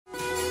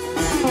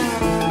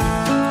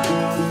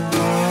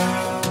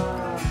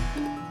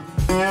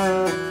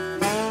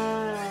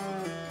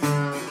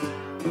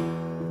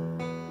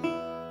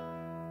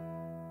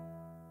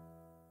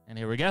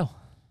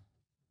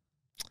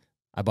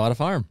I bought a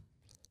farm.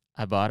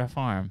 I bought a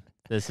farm.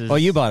 This is. Oh,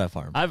 you bought a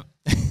farm. I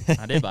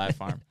did buy a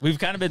farm. We've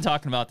kind of been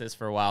talking about this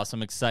for a while, so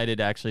I'm excited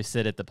to actually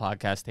sit at the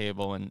podcast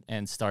table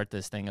and start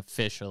this thing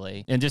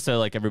officially. And just so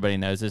like everybody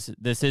knows,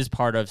 this is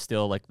part of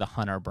still like the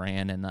Hunter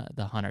brand and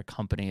the Hunter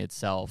company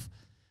itself.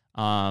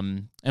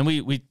 And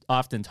we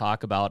often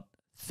talk about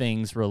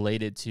things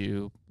related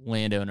to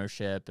land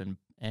ownership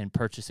and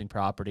purchasing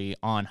property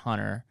on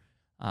Hunter.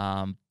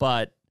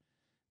 But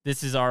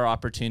this is our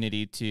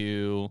opportunity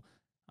to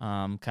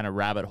kind of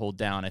rabbit hole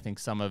down, I think,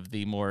 some of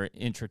the more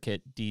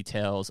intricate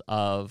details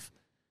of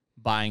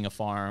buying a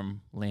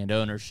farm, land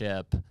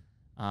ownership,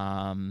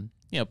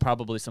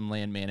 probably some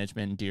land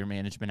management and deer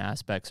management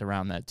aspects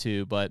around that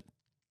too. But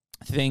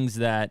things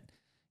that,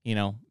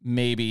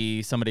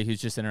 maybe somebody who's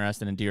just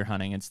interested in deer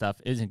hunting and stuff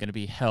isn't going to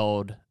be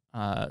hold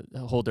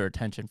their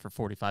attention for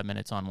 45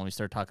 minutes on when we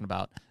start talking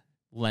about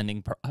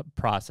lending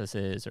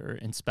processes or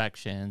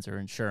inspections or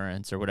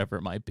insurance or whatever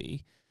it might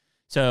be.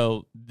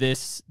 So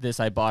this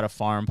I Bought a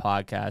Farm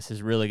podcast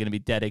is really going to be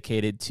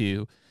dedicated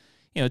to,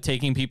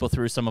 taking people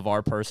through some of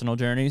our personal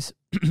journeys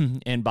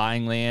and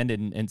buying land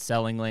and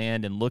selling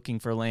land and looking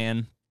for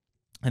land.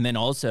 And then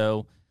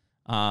also,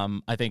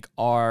 I think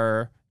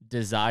our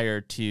desire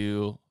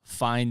to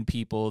find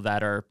people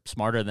that are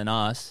smarter than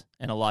us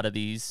and a lot of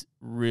these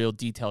real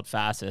detailed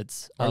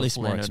facets, or at least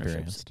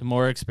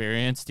more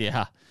experienced,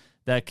 yeah,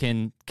 that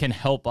can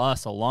help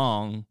us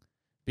along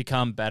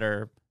become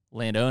better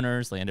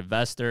landowners, land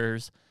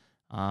investors,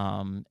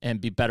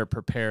 and be better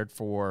prepared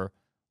for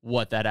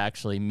what that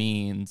actually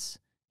means,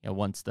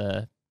 once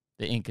the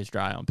ink is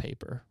dry on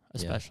paper,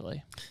 especially.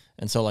 Yeah.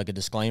 And so like a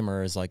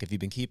disclaimer is like, if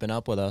you've been keeping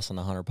up with us on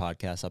the Hunter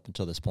podcast up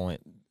until this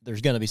point,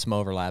 there's going to be some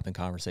overlapping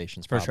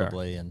conversations probably.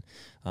 For sure.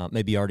 And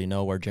maybe you already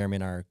know where Jeremy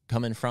and I are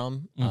coming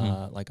from,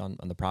 like on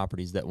the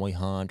properties that we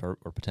hunt or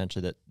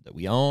potentially that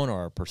we own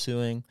or are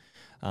pursuing.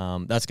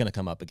 That's going to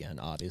come up again,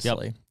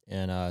 obviously. Yep.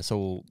 And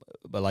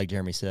but like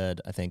Jeremy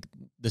said, I think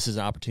this is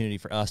an opportunity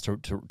for us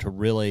to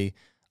really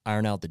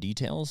iron out the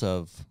details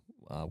of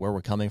where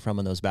we're coming from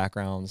in those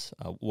backgrounds,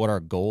 what our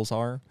goals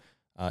are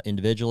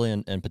individually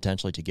and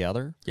potentially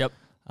together. Yep.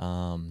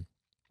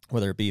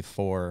 Whether it be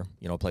for,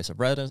 a place of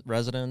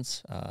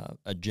residence,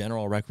 a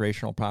general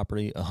recreational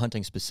property, a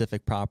hunting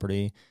specific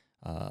property,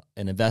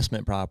 an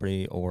investment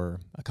property, or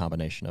a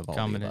combination of all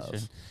the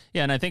above.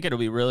 Yeah, and I think it'll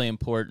be really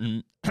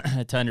important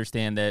to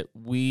understand that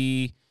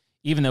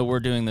even though we're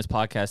doing this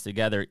podcast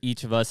together,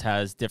 each of us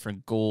has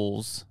different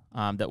goals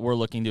that we're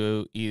looking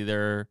to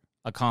either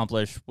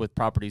accomplish with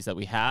properties that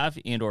we have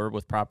and or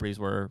with properties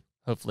we're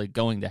hopefully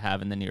going to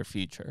have in the near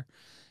future.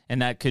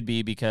 And that could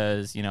be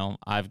because,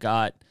 I've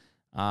got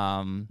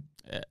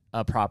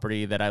a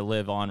property that I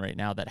live on right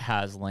now that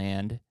has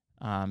land.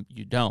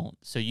 You don't.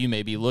 So you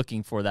may be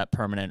looking for that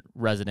permanent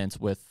residence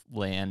with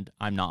land.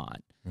 I'm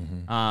not.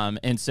 Mm-hmm.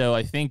 And so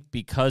I think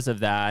because of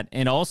that,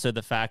 and also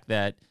the fact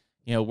that,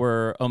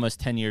 we're almost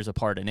 10 years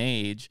apart in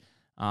age,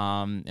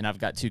 and I've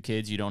got 2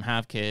 kids, you don't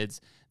have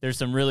kids, there's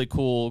some really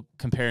cool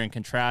compare and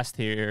contrast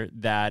here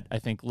that I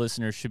think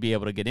listeners should be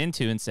able to get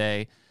into and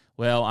say,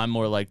 well, I'm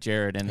more like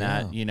Jared in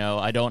that,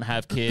 I don't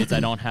have kids.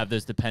 I don't have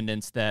those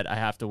dependents that I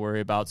have to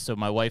worry about. So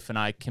my wife and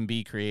I can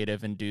be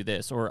creative and do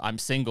this, or I'm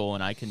single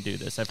and I can do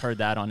this. I've heard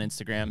that on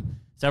Instagram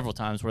several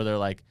times where they're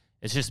like,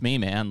 it's just me,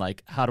 man.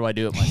 Like, how do I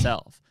do it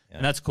myself? Yeah.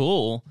 And that's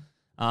cool.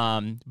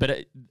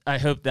 But I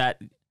hope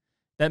that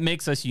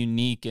makes us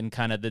unique in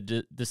kind of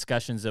the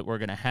discussions that we're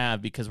going to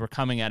have, because we're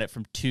coming at it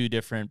from 2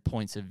 different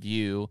points of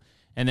view,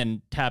 and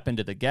then tap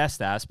into the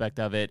guest aspect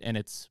of it. And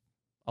it's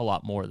a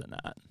lot more than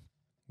that.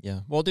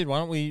 Yeah. Well, dude, why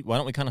don't we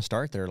kind of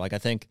start there? Like, I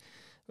think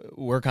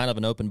we're kind of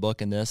an open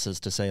book in this,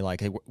 is to say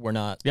like, hey, we're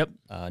not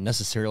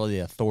necessarily the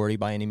authority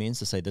by any means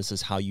to say this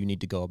is how you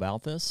need to go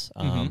about this.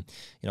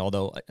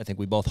 Although I think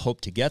we both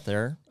hope to get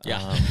there.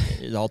 Yeah.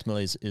 It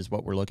ultimately is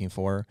what we're looking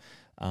for.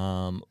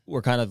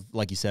 We're kind of,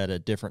 like you said,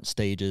 at different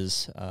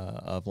stages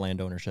of land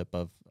ownership,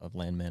 of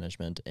land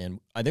management. And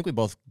I think we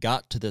both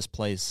got to this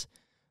place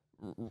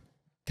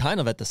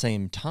kind of at the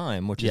same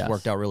time, which has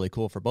worked out really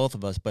cool for both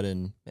of us, but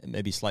in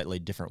maybe slightly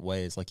different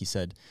ways. Like you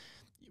said,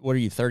 what are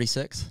you,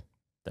 36?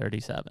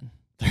 37.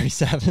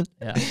 37?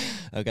 Yeah.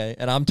 Okay.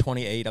 And I'm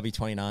 28. I'll be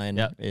 29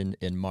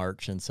 in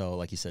March. And so,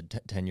 like you said,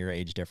 10-year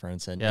age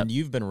difference. And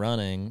you've been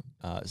running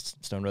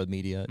Stone Road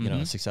Media,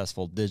 a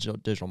successful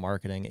digital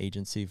marketing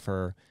agency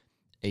for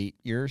 8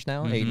 years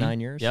now,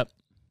 8-9 years. Yep.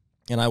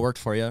 And I worked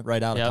for you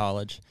right out of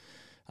college.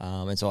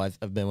 And so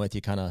I've been with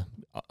you kind of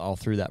all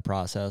through that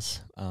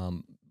process.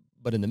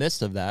 But in the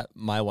midst of that,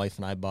 my wife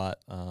and I bought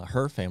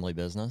her family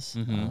business,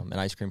 an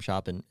ice cream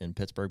shop in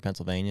Pittsburgh,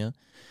 Pennsylvania.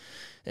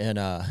 And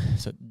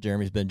so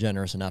Jeremy's been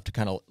generous enough to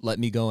kind of let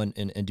me go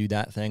and do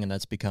that thing. And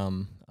that's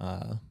become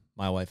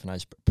my wife and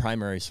I's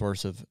primary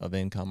source of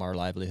income, our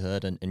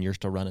livelihood. And you're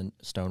still running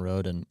Stone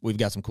Road. And we've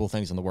got some cool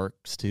things in the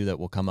works, too, that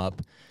will come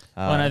up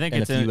and I think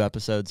in a few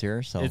episodes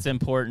here. So it's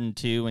important,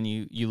 too, when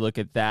you look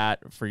at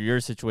that for your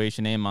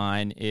situation and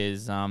mine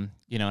is, and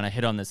I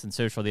hit on this in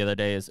social the other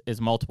day, is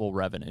multiple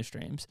revenue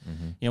streams.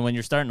 When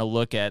you're starting to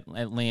look at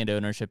land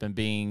ownership and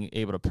being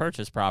able to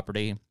purchase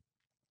property,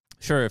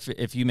 sure,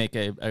 if you make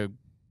a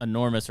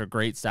enormous or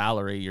great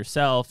salary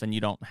yourself and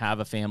you don't have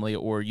a family,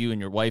 or you and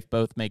your wife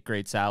both make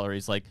great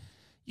salaries, like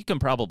you can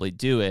probably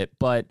do it,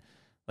 but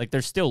like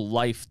there's still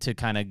life to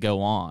kind of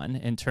go on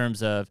in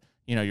terms of,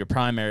 you know, your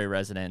primary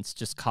residence,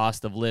 just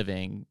cost of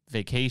living,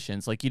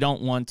 vacations. Like you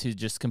don't want to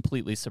just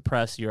completely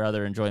suppress your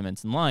other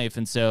enjoyments in life.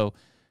 And so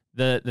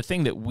the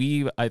thing that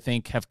we, I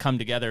think, have come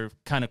together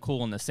kind of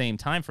cool in the same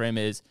time frame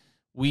is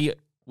we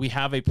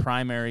have a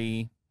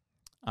primary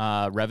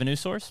revenue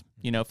source,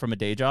 you know, from a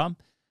day job.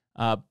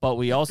 But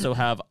we also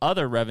have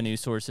other revenue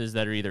sources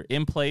that are either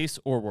in place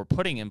or we're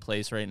putting in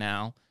place right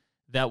now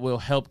that will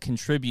help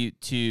contribute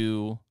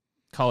to,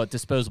 call it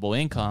disposable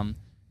income,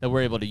 that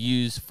we're able to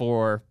use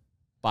for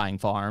buying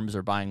farms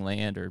or buying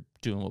land or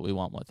doing what we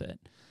want with it.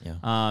 Yeah.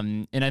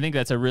 And I think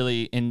that's a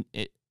really,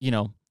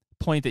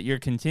 point that you're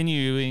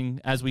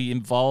continuing as we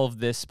evolve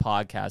this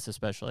podcast,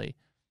 especially.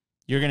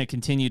 You're going to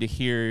continue to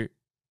hear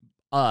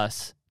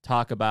us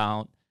talk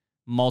about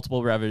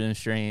multiple revenue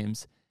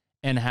streams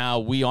and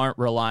how we aren't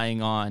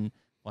relying on,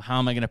 well, how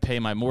am I going to pay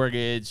my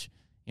mortgage,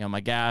 you know,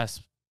 my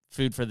gas,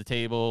 food for the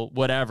table,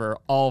 whatever,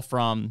 all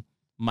from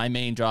my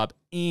main job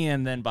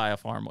and then buy a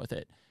farm with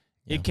it.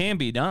 Yeah. It can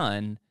be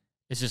done.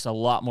 It's just a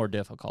lot more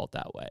difficult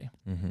that way.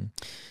 Mm-hmm.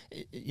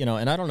 You know,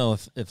 and I don't know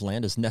if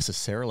land is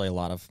necessarily a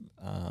lot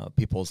of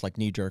people's like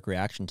knee-jerk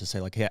reaction to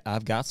say like, hey,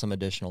 I've got some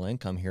additional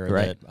income here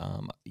that,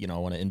 I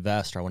want to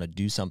invest or I want to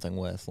do something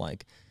with.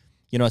 Like,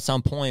 you know, at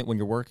some point when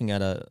you're working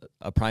at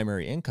a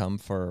primary income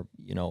for,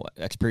 you know,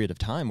 X period of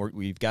time where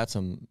you've got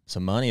some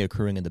money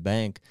accruing in the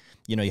bank,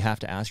 you know, you have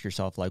to ask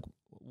yourself, like,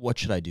 what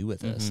should I do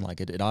with this? Mm-hmm.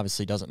 Like, it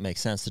obviously doesn't make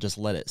sense to just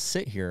let it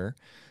sit here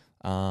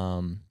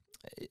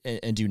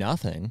and do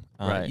nothing.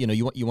 Right. You know,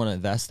 you want to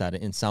invest that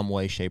in some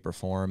way, shape, or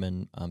form.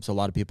 And so a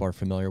lot of people are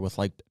familiar with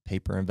like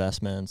paper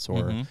investments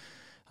or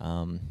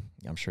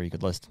I'm sure you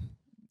could list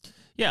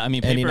I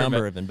mean, any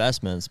number of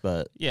investments,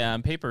 but yeah,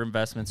 and paper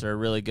investments are a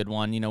really good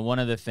one. You know, one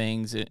of the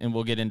things, and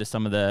we'll get into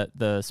some of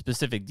the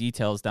specific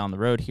details down the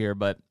road here,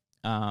 but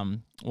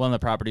one of the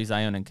properties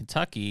I own in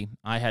Kentucky,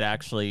 I had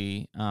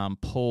actually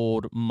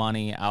pulled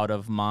money out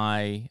of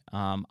my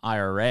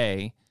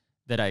IRA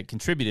that I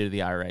contributed to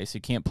the IRA. So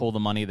you can't pull the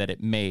money that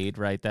it made,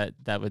 right?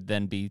 That would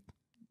then be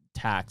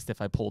taxed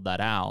if I pulled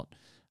that out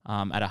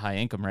at a high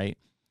income rate.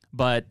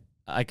 But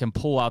I can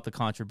pull out the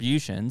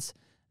contributions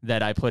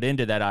that I put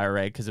into that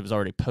IRA because it was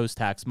already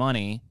post-tax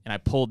money, and I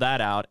pulled that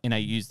out and I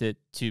used it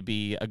to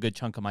be a good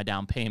chunk of my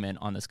down payment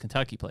on this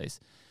Kentucky place.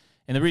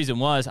 And the reason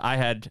was I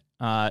had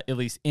at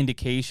least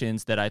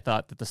indications that I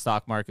thought that the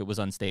stock market was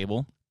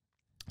unstable.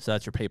 So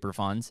that's your paper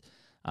funds.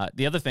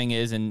 The other thing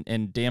is,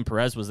 and Dan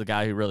Perez was the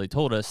guy who really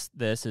told us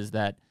this, is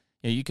that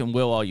you can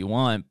will all you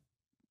want.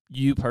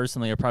 You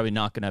personally are probably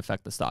not going to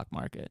affect the stock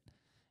market.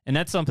 And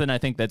that's something I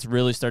think that's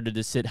really started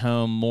to sit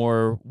home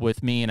more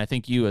with me, and I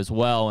think you as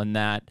well, in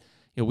that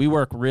we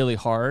work really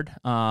hard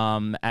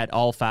at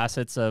all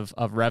facets of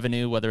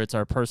revenue, whether it's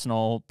our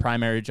personal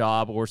primary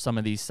job or some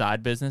of these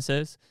side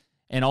businesses.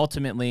 And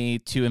ultimately,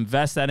 to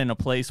invest that in a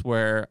place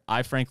where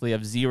I frankly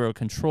have zero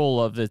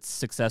control of its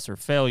success or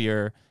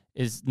failure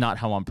is not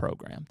how I'm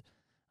programmed.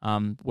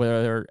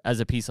 Whether as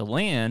a piece of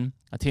land,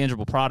 a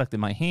tangible product in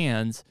my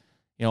hands,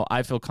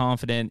 I feel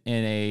confident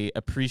in a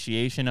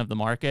appreciation of the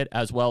market,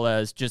 as well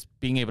as just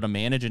being able to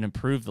manage and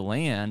improve the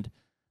land,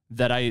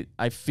 that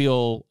I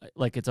feel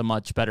like it's a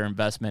much better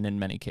investment in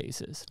many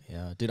cases.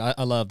 Yeah, dude,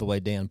 I love the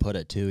way Dan put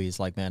it too. He's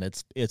like, man,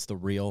 it's the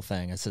real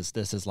thing. It says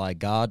this is like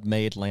God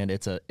made land.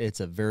 It's a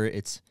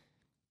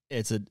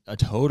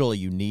totally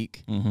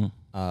unique,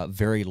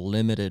 very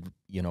limited,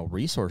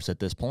 resource at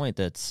this point.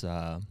 That's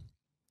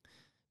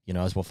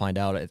as we'll find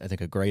out, I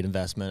think a great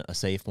investment, a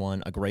safe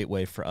one, a great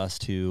way for us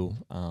to,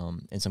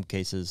 in some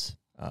cases,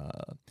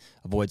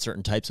 avoid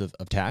certain types of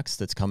tax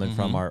that's coming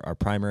from our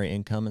primary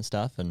income and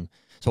stuff. And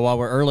so while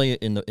we're early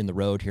in the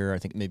road here, I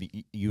think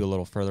maybe you a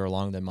little further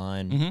along than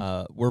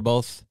mine, we're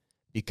both,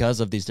 because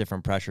of these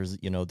different pressures,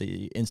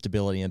 the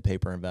instability in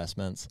paper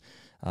investments,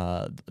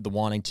 the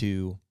wanting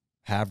to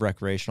have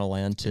recreational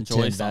land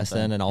to invest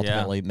in and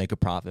ultimately make a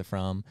profit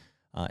from,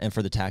 and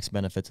for the tax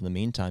benefits in the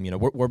meantime.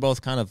 We're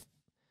both kind of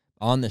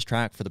on this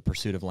track for the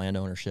pursuit of land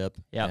ownership.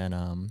 Yep.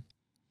 And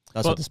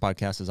that's what this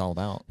podcast is all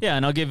about. Yeah,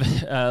 and I'll give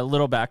a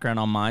little background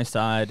on my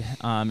side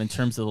in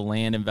terms of the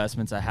land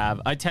investments I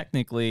have. I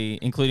technically,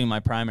 including my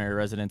primary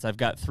residence, I've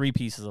got 3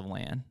 pieces of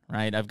land,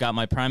 right? I've got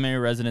my primary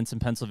residence in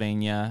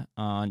Pennsylvania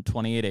on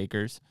 28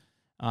 acres,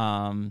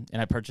 and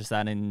I purchased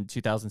that in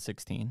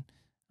 2016.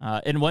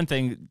 And one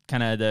thing,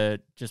 kind of to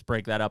just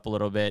break that up a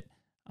little bit,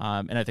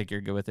 and I think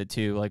you're good with it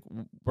too, like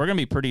we're going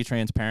to be pretty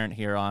transparent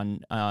here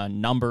on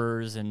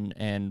numbers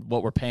and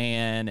what we're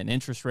paying and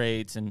interest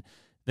rates and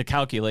the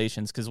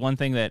calculations, because one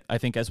thing that I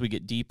think as we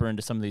get deeper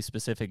into some of these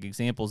specific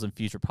examples in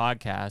future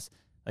podcasts,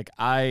 like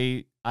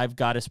I've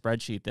got a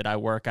spreadsheet that I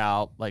work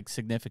out like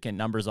significant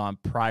numbers on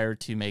prior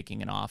to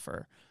making an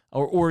offer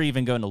or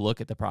even going to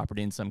look at the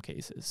property in some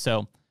cases.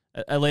 So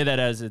I lay that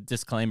as a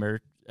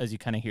disclaimer as you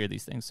kind of hear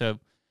these things. So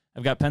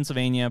I've got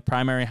Pennsylvania,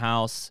 primary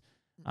house,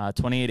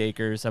 28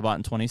 acres I bought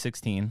in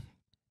 2016.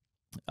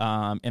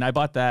 And I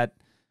bought that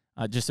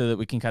just so that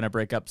we can kind of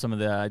break up some of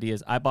the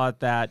ideas. I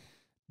bought that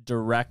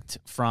direct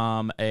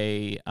from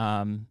a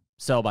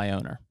sell by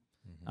owner.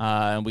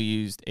 And we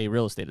used a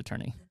real estate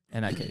attorney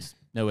in that case,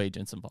 no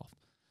agents involved.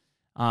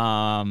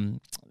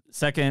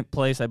 Second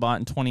place I bought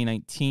in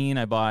 2019,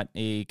 I bought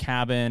a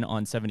cabin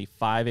on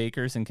 75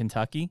 acres in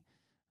Kentucky.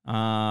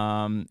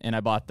 And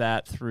I bought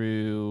that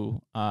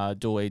through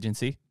dual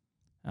agency,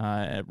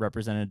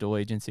 represented a dual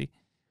agency.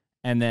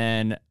 And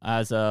then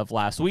as of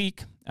last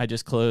week, I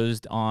just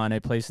closed on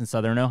a place in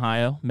Southern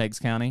Ohio, Meigs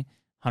County,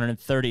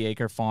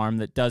 130-acre farm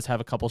that does have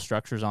a couple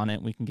structures on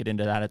it. We can get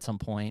into that at some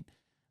point.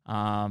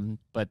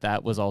 But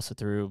that was also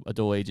through a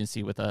dual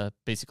agency with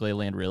basically a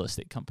land real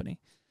estate company.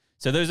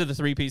 So those are the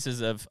three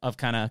pieces of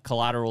kind of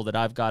collateral that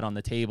I've got on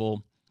the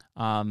table.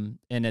 And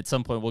at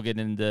some point we'll get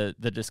into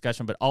the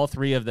discussion, but all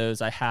three of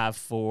those I have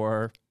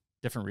for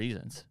different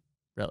reasons,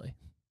 really,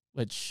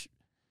 which...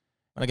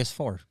 But I guess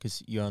 4,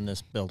 because you own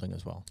this building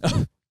as well.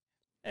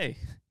 Hey,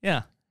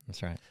 yeah.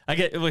 That's right.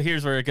 Well,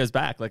 here's where it goes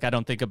back. Like, I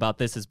don't think about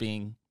this as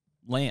being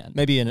land.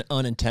 Maybe an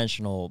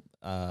unintentional,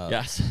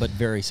 yes, but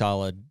very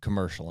solid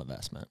commercial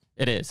investment.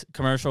 It is.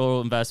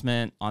 Commercial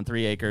investment on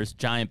 3 acres,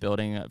 giant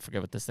building. I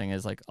forget what this thing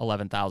is, like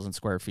 11,000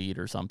 square feet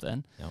or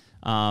something.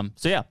 Yep.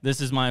 So, yeah,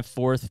 this is my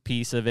 4th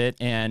piece of it.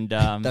 And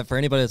that, for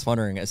anybody that's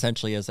wondering,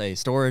 essentially is a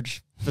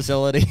storage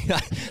facility,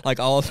 like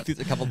all of a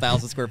couple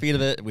thousand square feet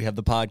of it. We have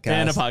the podcast.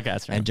 And a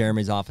podcast room. And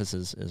Jeremy's office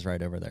is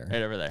right over there.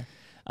 Right over there.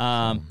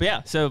 But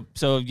yeah, so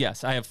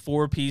yes, I have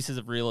 4 pieces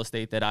of real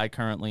estate that I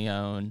currently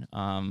own,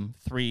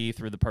 3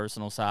 through the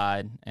personal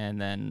side,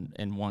 and then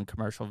 1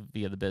 commercial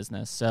via the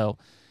business. So,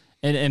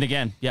 and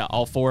again, yeah,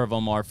 all 4 of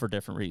them are for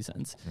different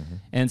reasons.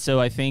 And so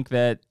I think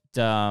that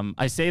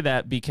I say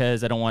that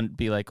because I don't want to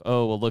be like,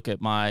 oh, well, look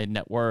at my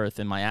net worth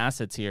and my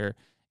assets here.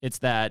 It's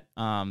that,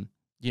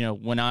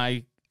 when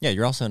I... Yeah,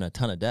 you're also in a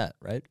ton of debt,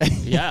 right?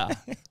 Yeah.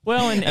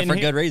 Well, and for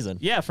good reason.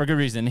 Yeah, for good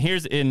reason.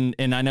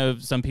 And I know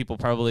some people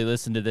probably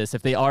listen to this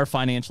if they are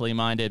financially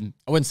minded.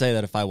 I wouldn't say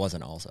that if I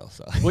wasn't also.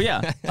 So. Well,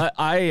 yeah,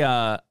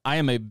 I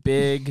am a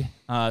big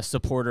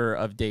supporter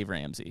of Dave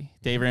Ramsey.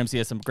 Dave Ramsey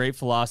has some great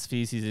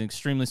philosophies. He's an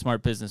extremely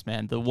smart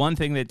businessman. The one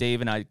thing that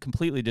Dave and I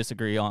completely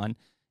disagree on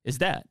is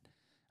debt.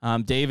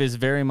 Dave is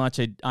very much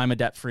I'm a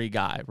debt-free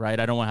guy, right?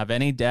 I don't want to have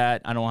any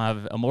debt. I don't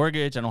have a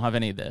mortgage. I don't have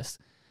any of this.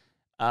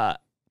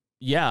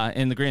 Yeah,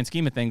 in the grand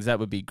scheme of things, that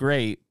would be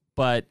great,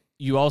 but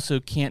you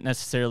also can't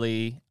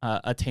necessarily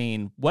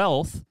attain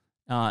wealth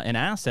and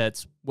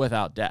assets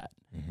without debt.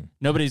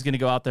 Nobody's going to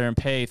go out there and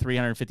pay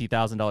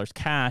 $350,000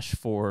 cash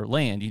for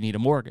land. You need a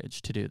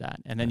mortgage to do that,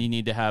 and then you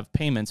need to have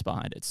payments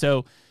behind it.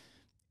 So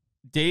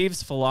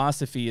Dave's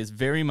philosophy is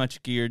very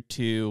much geared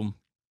to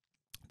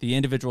the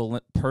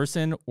individual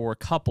person or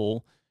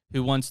couple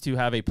who wants to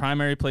have a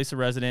primary place of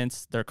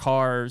residence, their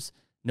cars,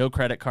 no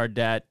credit card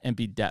debt, and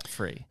be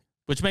debt-free.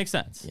 Which makes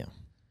sense. Yeah.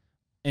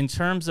 In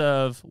terms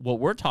of what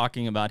we're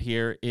talking about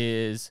here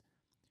is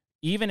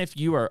even if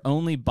you are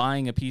only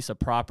buying a piece of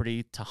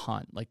property to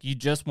hunt, like you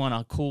just want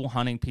a cool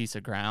hunting piece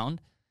of ground,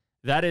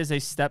 that is a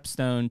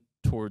stepstone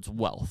towards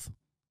wealth,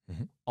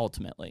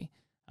 ultimately.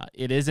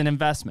 It is an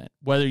investment.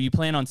 Whether you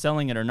plan on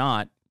selling it or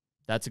not,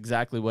 that's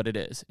exactly what it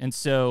is. And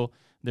so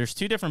there's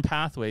 2 different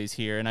pathways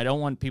here, and I don't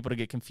want people to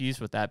get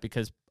confused with that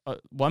because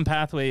one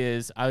pathway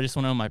is I just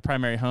want to own my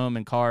primary home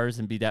and cars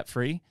and be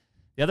debt-free.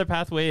 The other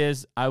pathway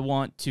is I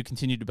want to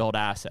continue to build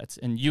assets,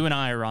 and you and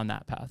I are on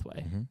that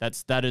pathway.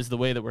 That is the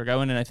way that we're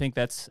going, and I think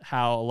that's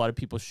how a lot of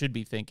people should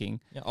be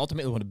thinking. Yeah,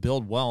 ultimately, we want to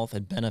build wealth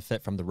and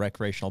benefit from the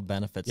recreational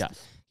benefits.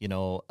 Yes.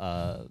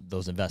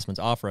 Those investments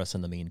offer us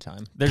in the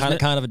meantime. There's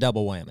kind of a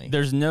double whammy.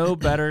 There's no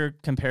better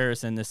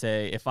comparison to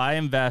say if I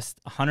invest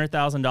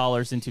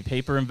 $100,000 into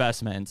paper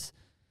investments,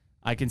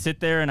 I can sit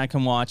there and I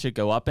can watch it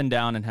go up and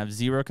down and have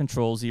zero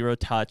control, zero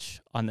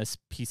touch on this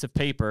piece of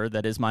paper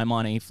that is my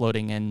money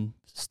floating in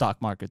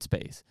stock market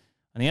space.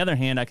 On the other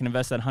hand, I can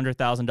invest that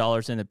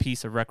 $100,000 in a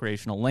piece of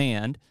recreational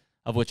land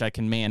of which I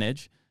can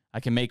manage, I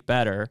can make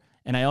better,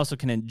 and I also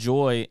can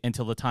enjoy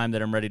until the time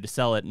that I'm ready to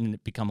sell it and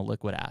it become a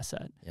liquid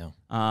asset. Yeah.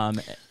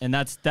 And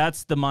that's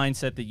the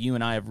mindset that you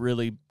and I have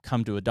really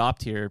come to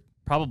adopt here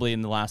probably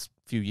in the last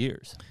few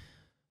years.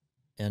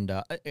 And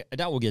I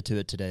doubt we'll get to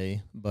it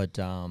today, but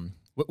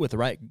with the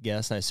right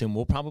guest, I assume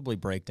we'll probably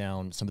break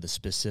down some of the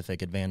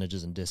specific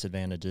advantages and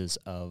disadvantages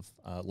of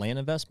land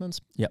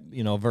investments. Yep.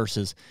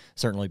 Versus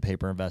certainly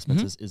paper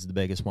investments is the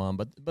biggest one,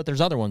 but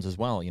there's other ones as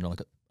well.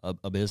 Like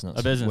a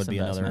business would be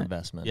another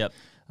investment. Yep.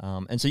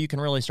 And so you can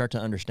really start to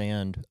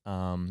understand,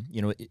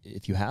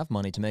 if you have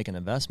money to make an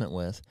investment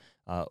with,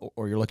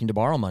 or you're looking to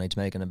borrow money to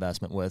make an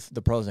investment with,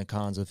 the pros and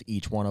cons of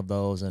each one of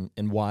those,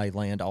 and why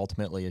land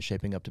ultimately is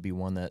shaping up to be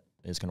one that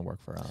is going to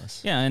work for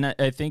us. Yeah, and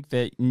I think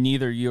that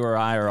neither you or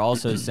I are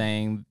also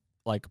saying,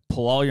 like,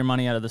 pull all your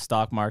money out of the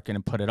stock market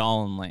and put it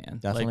all in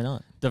land. Definitely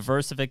not.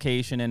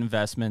 Diversification in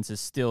investments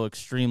is still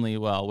extremely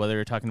well, whether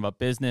you're talking about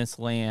business,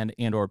 land,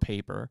 and or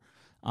paper.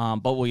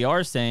 But what we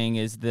are saying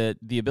is that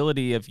the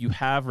ability of you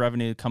have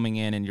revenue coming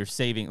in and you're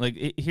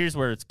saving, here's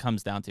where it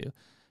comes down to.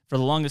 For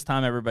the longest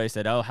time, everybody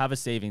said, oh, have a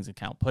savings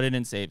account, put it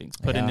in savings,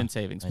 put it in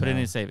savings, put it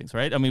in savings,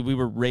 right? I mean, we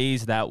were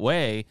raised that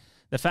way.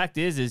 The fact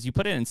is you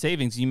put it in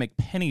savings, you make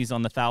pennies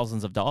on the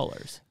thousands of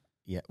dollars.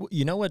 Yeah.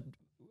 You know what?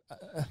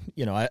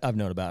 I've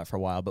known about it for a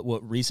while, but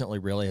what recently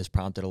really has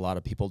prompted a lot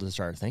of people to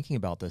start thinking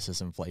about this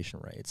is inflation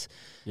rates.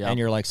 Yep. And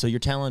you're like, so you're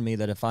telling me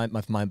that if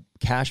my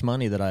cash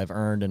money that I've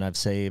earned and I've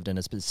saved and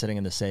it's been sitting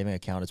in the saving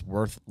account is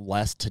worth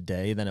less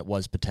today than it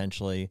was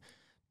potentially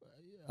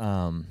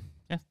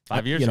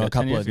 5 years ago, a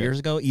couple of years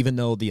ago, even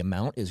though the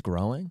amount is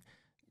growing.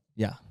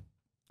 Yeah.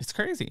 It's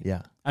crazy.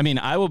 Yeah. I mean,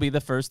 I will be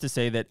the first to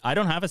say that I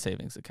don't have a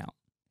savings account.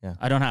 Yeah.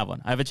 I don't have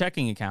one. I have a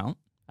checking account.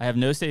 I have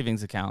no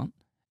savings account.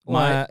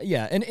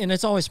 Yeah, and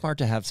it's always smart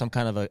to have some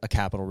kind of a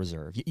capital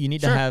reserve. You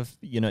need to have,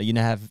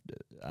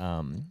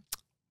 a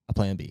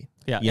plan B.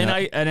 Yeah,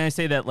 and I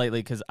say that lightly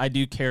because I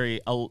do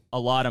carry a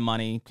lot of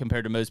money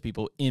compared to most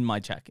people in my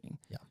checking.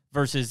 Yeah.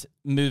 Versus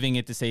moving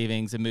it to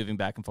savings and moving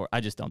back and forth. I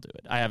just don't do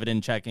it. I have it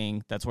in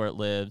checking. That's where it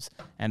lives.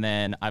 And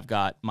then I've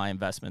got my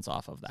investments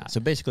off of that. So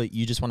basically,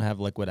 you just want to have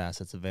liquid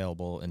assets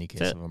available in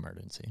case of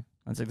emergency.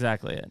 That's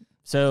exactly it.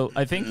 So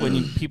I think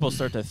when people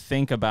start to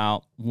think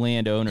about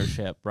land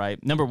ownership,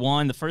 right? Number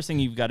one, the first thing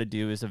you've got to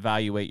do is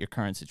evaluate your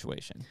current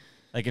situation.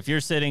 Like if you're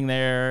sitting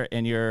there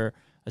and you're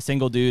a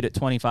single dude at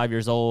 25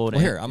 years old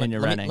and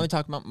you're renting. Let me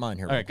talk about mine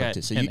here. All right, go ahead.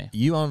 Too. So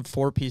you own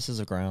 4 pieces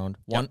of ground,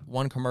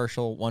 one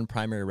commercial, 1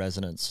 primary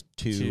residence,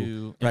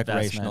 2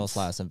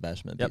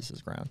 recreational/investment pieces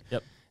of ground.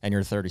 Yep. And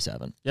you're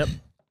 37. Yep.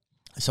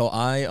 So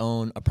I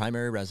own a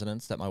primary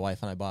residence that my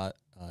wife and I bought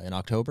in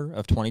October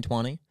of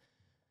 2020.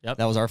 Yep.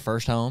 That was our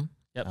first home.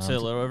 Yep. So a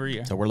little over a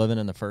year. So we're living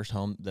in the first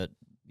home that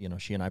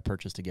she and I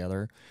purchased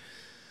together.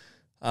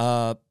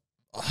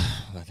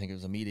 I think it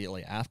was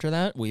immediately after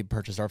that we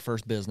purchased our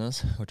first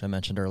business, which I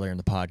mentioned earlier in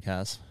the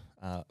podcast.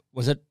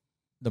 Was it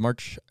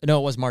March? No,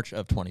 it was March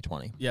of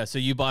 2020. Yeah. So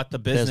you bought the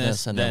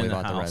business and then we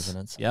bought the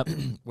residence. Yep.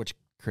 Which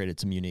created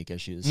some unique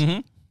issues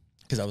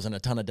because I was in a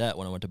ton of debt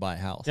when I went to buy a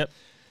house. Yep.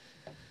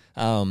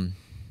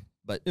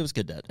 But it was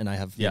good debt, and I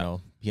have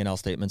P&L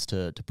statements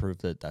to prove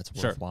that that's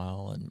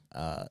worthwhile. And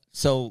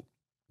so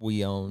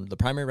we own the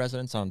primary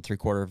residence on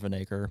 3/4 of an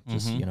acre,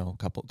 just a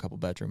couple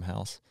bedroom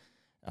house.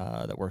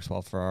 That works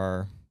well for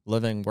our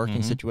living,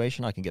 working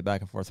situation. I can get back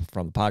and forth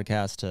from the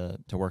podcast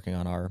to working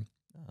on our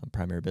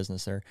primary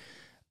business there.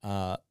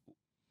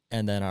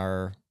 And then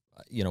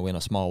we own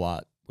a small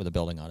lot with a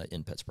building on it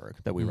in Pittsburgh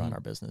that we run our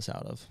business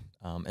out of.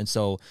 And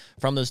so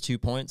from those 2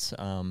 points,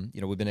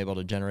 we've been able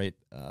to generate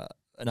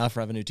enough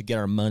revenue to get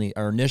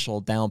our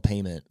initial down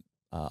payment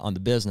on the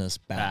business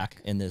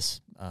back in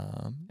this.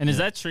 And is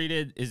that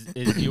treated, is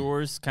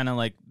yours kind of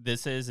like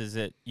this is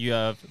it you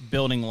have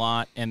building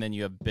lot and then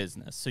you have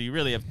business? So you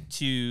really have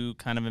 2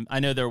 kind of,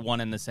 I know they're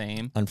one and the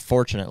same.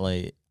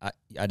 Unfortunately, I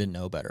didn't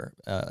know better.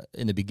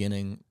 In the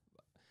beginning,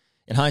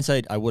 in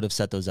hindsight, I would have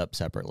set those up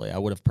separately. I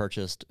would have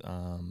purchased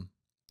the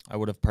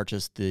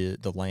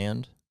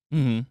land,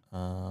 and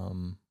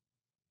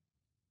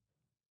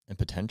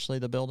potentially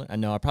the building. I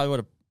know I probably would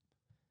have.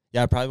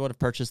 Yeah, I probably would have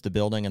purchased the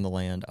building and the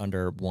land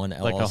under one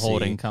LLC. Like a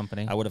holding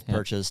company. I would have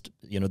purchased,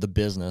 the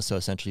business, so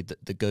essentially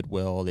the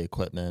goodwill, the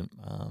equipment,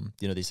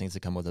 these things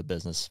that come with a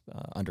business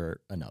under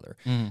another.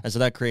 And so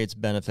that creates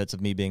benefits of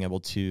me being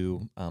able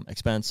to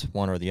expense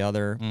one or the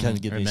other, kind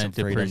of give me some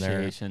freedom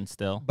there.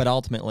 Still. But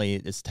ultimately,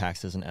 it's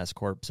taxed as an S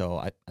corp, so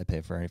I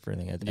pay for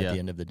everything at the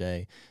end of the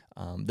day.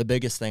 The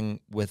biggest thing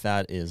with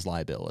that is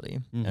liability,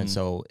 and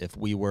so if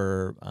we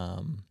were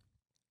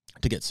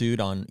to get sued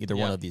on either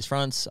one of these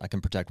fronts, I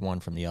can protect one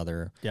from the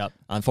other. Yep.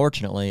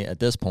 Unfortunately, at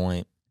this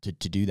point, to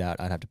do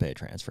that, I'd have to pay a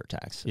transfer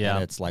tax. Yeah.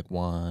 And it's like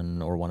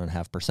 1 or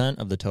 1.5%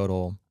 of the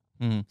total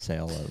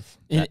sale of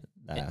that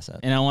asset.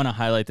 And I want to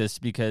highlight this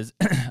because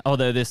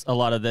although a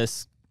lot of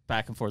this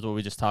back and forth, what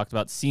we just talked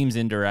about, seems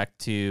indirect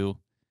to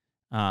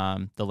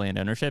the land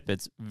ownership,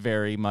 it's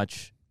very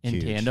much in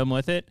tandem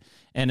with it.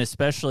 And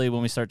especially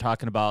when we start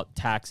talking about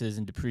taxes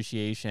and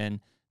depreciation,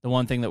 the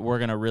one thing that we're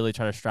going to really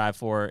try to strive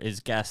for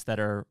is guests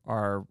that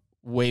are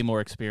way more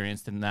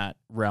experienced in that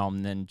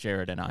realm than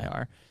Jared and I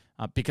are.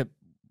 Because,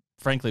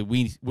 frankly,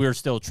 we're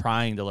still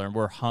trying to learn.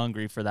 We're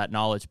hungry for that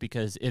knowledge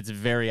because it's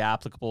very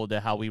applicable to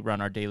how we run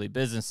our daily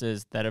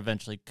businesses that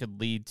eventually could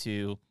lead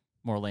to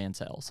more land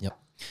sales. Yep.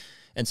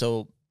 And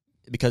so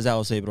because I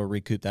was able to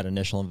recoup that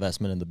initial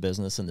investment in the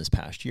business in this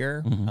past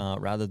year,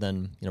 rather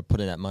than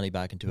putting that money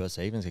back into a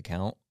savings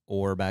account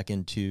or back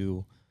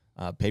into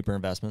paper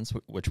investments,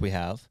 which we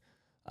have,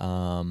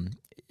 I'm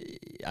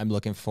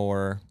looking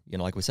for,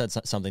 like we said,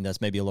 something that's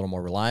maybe a little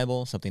more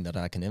reliable, something that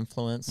I can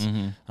influence,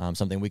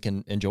 something we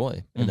can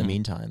enjoy in the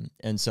meantime.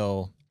 And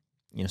so,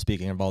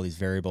 speaking of all these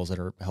variables that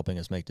are helping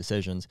us make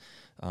decisions,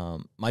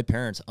 my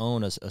parents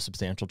own a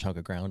substantial chunk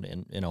of ground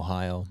in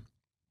Ohio,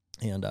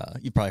 and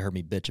you've probably heard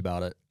me bitch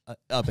about it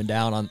up and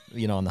down on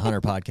the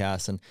Hunter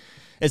podcast. And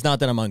it's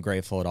not that I'm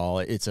ungrateful at all.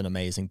 It's an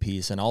amazing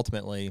piece. And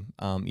ultimately,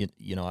 I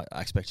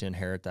expect to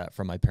inherit that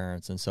from my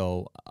parents. And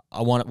so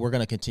we're going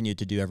to continue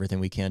to do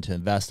everything we can to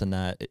invest in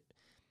that.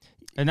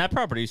 And that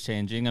property is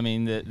changing. I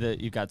mean,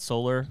 you've got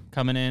solar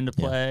coming into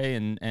play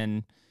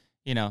and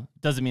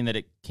doesn't mean that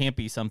it can't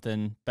be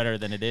something better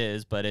than it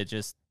is, but it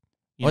just,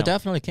 it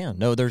definitely can.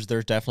 No, there's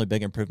definitely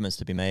big improvements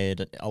to be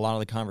made. A lot of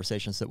the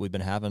conversations that we've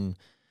been having,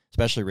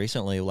 especially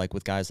recently, like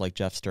with guys like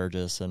Jeff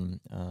Sturgis and,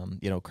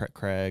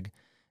 Craig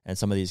and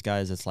some of these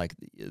guys, it's like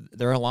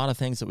there are a lot of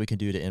things that we can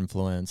do to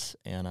influence,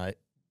 and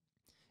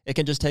it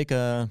can just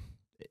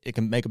it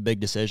can make a big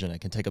decision. It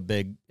can take a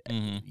big,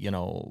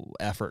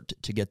 effort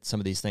to get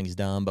some of these things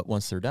done. But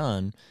once they're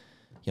done,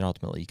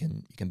 ultimately you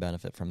can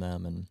benefit from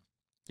them. And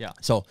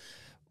so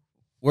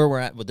where we're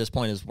at with this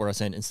point is where I'm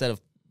saying, instead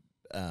of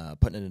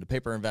putting it into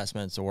paper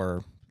investments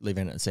or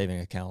leaving it in a saving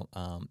account,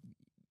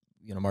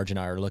 Margie and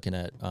I are looking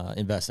at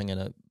investing in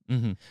a.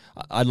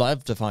 I'd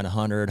love to find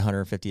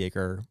 150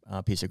 acre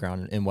piece of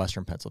ground in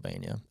western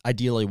Pennsylvania,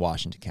 ideally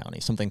Washington County,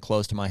 something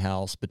close to my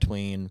house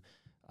between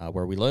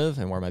where we live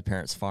and where my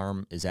parents'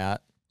 farm is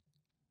at.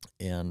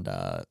 And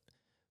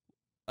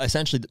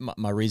essentially,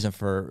 my reason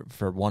for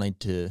wanting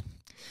to,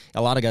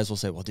 a lot of guys will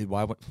say, well, dude,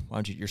 why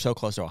don't you, you're so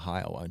close to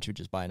Ohio, why don't you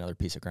just buy another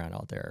piece of ground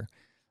out there?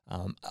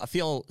 I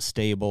feel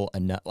stable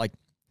enough,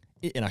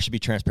 and I should be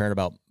transparent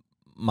about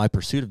my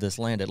pursuit of this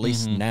land, at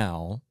least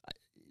now.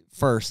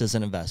 First, as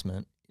an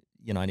investment,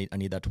 I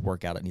need that to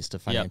work out. It needs to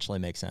financially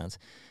make sense.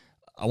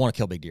 I want to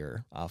kill big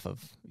deer off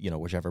of,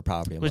 whichever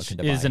property I'm looking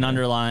to buy. Which is an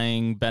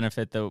underlying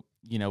benefit that,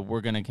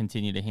 we're going to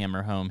continue to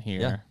hammer home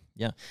here.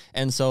 Yeah.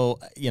 And so,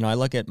 I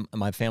look at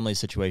my family's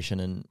situation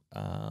in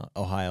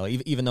Ohio,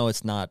 even though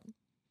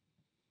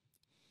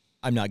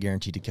I'm not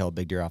guaranteed to kill a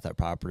big deer off that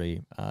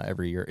property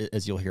every year,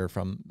 as you'll hear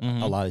from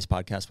a lot of these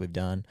podcasts we've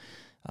done.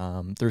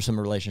 Through some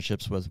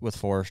relationships with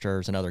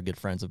foresters and other good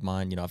friends of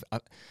mine,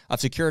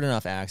 I've secured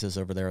enough access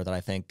over there that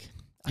I think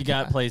you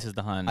got places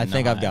to hunt. I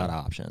think I've got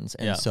options.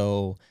 And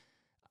so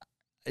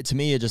to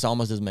me, it just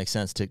almost doesn't make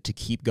sense to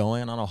keep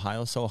going on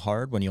Ohio so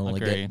hard when you only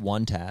get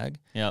one tag.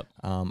 Yep.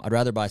 I'd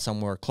rather buy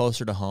somewhere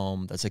closer to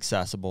home that's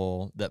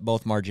accessible, that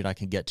both Margie and I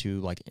can get to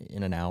like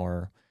in an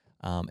hour.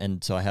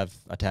 And so I have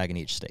a tag in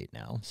each state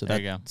now. So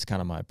that's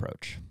kind of my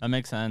approach. That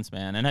makes sense,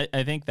 man. And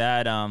I think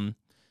that,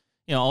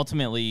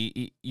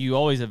 ultimately you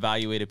always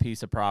evaluate a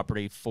piece of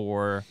property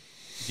for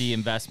the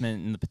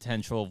investment and the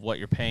potential of what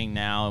you're paying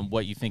now and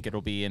what you think it'll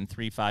be in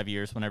 3-5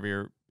 years,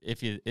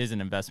 if it is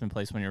an investment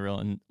place when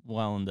you're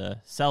willing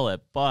to sell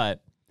it.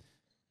 But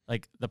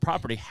like the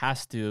property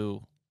has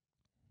to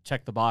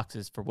check the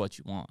boxes for what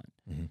you want,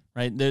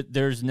 right?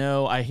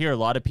 I hear a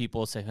lot of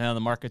people say, the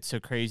market's so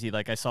crazy.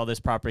 Like I saw this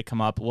property come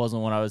up. It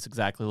wasn't what I was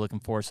exactly looking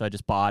for. So I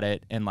just bought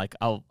it and like,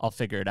 I'll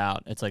figure it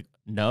out. It's like,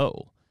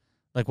 no,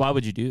 like, why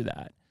would you do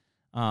that?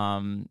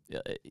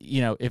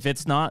 If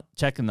it's not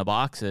checking the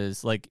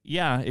boxes, like,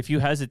 if you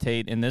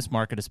hesitate in this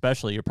market,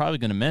 especially, you're probably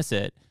going to miss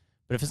it.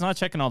 But if it's not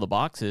checking all the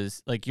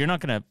boxes, like you're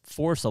not going to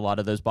force a lot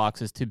of those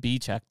boxes to be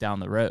checked down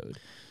the road.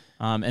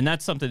 And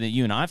that's something that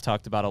you and I have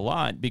talked about a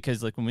lot,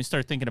 because like when we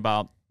start thinking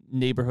about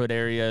neighborhood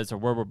areas or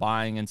where we're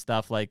buying and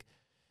stuff, like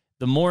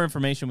the more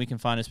information we can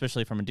find,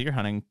 especially from a deer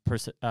hunting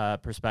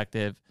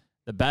perspective,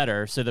 the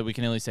better, so that we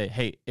can at least say,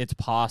 hey, it's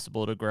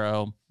possible to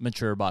grow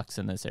mature bucks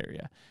in this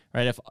area,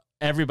 right? If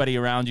everybody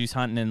around you's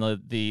hunting and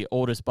the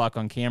oldest buck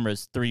on camera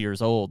is 3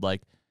 years old,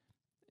 like,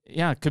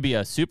 it could be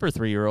a super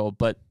 3-year-old,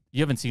 but you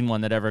haven't seen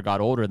one that ever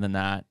got older than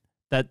that.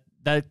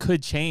 That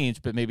could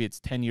change, but maybe it's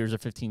 10 years or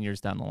 15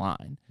 years down the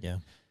line. Yeah.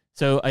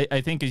 So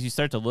I think as you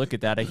start to look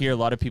at that, I hear a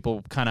lot of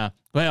people kind of,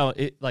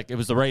 it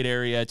was the right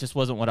area. It just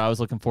wasn't what I was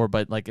looking for,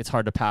 but like it's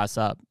hard to pass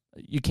up.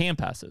 You can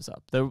pass those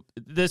up.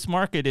 This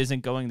market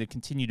isn't going to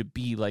continue to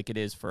be like it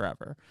is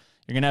forever.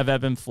 You're going to have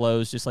ebb and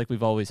flows just like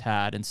we've always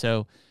had. And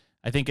so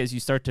I think as you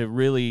start to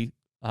really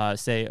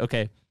say,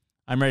 okay,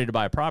 I'm ready to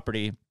buy a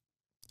property,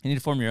 you need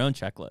to form your own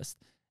checklist.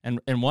 And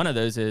one of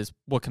those is,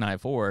 what can I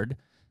afford?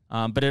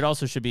 But it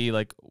also should be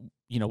like,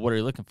 what are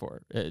you looking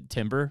for?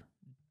 Timber,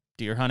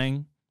 deer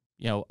hunting,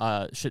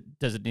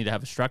 does it need to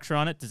have a structure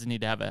on it? Does it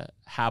need to have a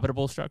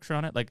habitable structure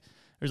on it? Like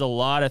there's a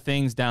lot of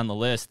things down the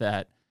list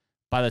that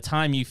by the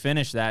time you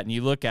finish that and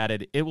you look at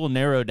it, it will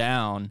narrow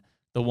down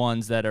the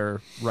ones that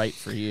are right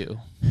for you.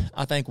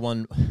 I think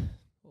one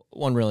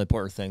really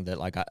important thing that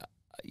like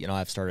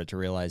I've started to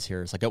realize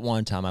here is like at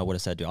one time I would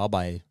have said, dude, I'll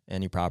buy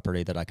any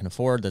property that I can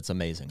afford that's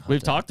amazing hunting.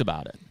 We've talked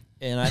about it.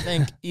 And I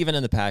think even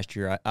in the past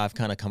year, I've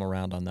kind of come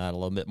around on that a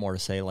little bit more to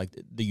say like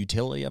the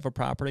utility of a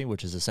property,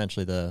 which is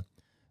essentially the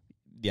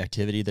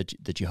activity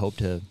that you hope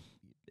to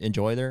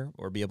enjoy there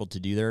or be able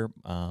to do there,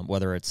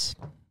 whether it's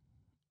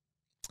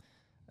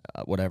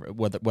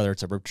whether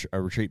it's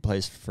a retreat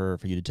place for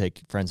you to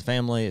take friends and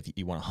family, if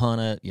you want to hunt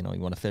it, you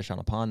want to fish on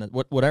a pond,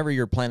 whatever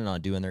you're planning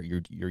on doing there,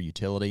 your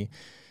utility,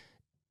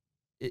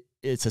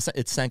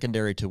 it's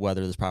secondary to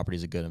whether this property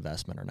is a good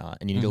investment or not.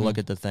 And you need to look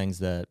at the things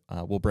that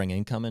will bring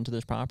income into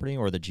this property,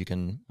 or that you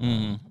can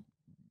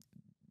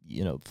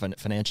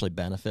financially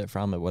benefit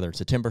from it, whether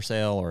it's a timber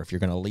sale or if you're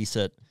going to lease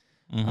it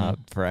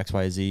for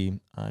XYZ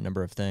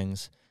number of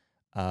things.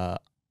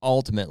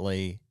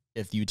 Ultimately,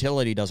 if the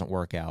utility doesn't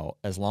work out,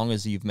 as long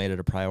as you've made it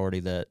a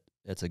priority that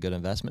it's a good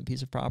investment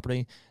piece of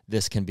property,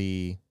 this can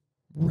be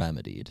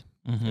remedied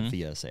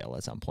via sale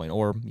at some point,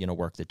 or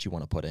work that you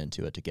want to put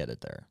into it to get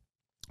it there.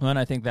 Well, and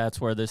I think that's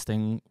where this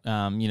thing,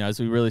 as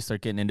we really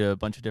start getting into a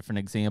bunch of different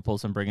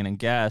examples and bringing in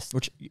guests.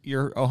 Which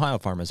your Ohio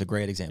farm is a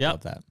great example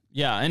of that.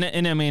 Yeah,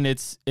 and I mean,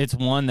 it's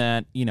one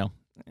that,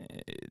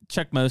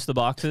 check most of the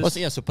boxes.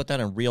 Well, so put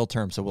that in real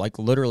terms. So like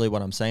literally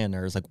what I'm saying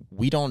there is like,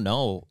 we don't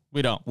know.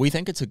 We don't. We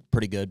think it's a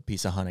pretty good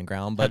piece of hunting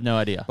ground, but I have no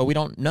idea. But we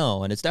don't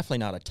know, and it's definitely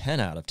not a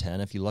 10 out of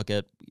 10 if you look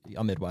at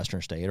a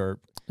Midwestern state or...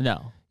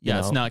 No. Yeah,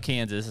 it's not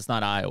Kansas. It's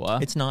not Iowa.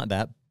 It's not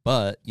that.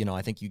 But,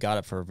 I think you got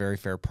it for a very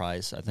fair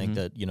price. I think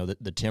that,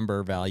 the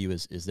timber value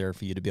is there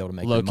for you to be able to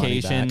make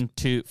location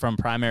from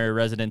primary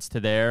residence to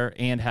there,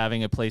 and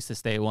having a place to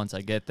stay once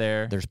I get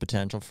there. There's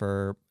potential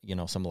for,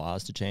 some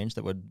laws to change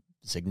that would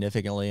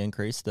significantly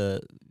increase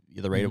the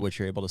rate at which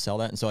you're able to sell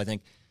that. And so I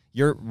think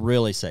you're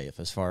really safe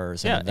as far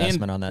as an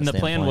investment on that and the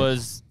standpoint. plan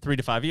was 3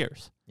 to 5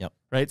 years. Yep.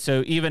 Right?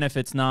 So even if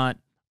it's not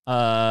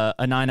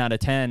a 9 out of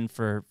 10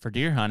 for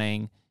deer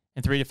hunting,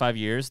 in 3 to 5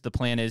 years, the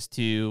plan is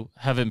to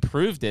have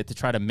improved it to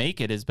try to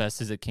make it as best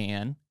as it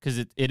can, because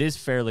it is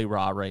fairly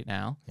raw right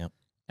now. Yep.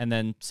 And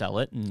then sell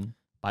it and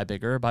buy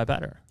bigger or buy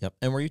better. Yep.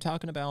 And were you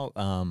talking about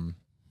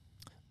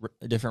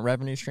different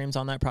revenue streams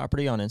on that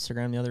property on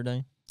Instagram the other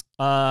day?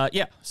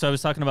 Yeah. So I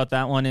was talking about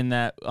that one in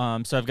that.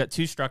 So I've got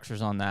 2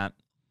 structures on that.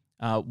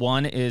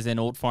 One is an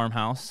old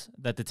farmhouse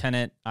that the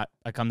tenant,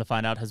 I come to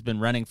find out, has been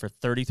renting for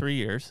 33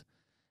 years.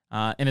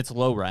 And it's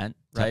low rent,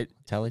 right?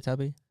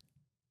 Teletubby?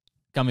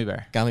 Gummy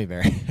bear.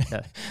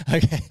 Yeah.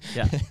 Okay.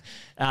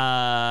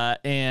 Yeah.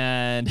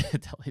 And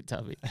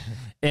Teletubby.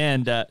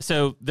 And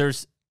so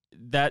it's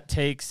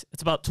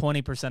about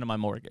 20% of my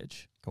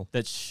mortgage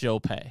that she'll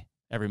pay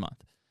every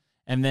month.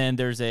 And then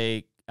there's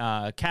a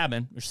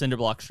cabin or cinder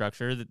block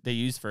structure that they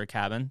use for a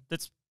cabin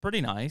that's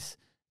pretty nice,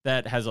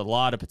 that has a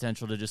lot of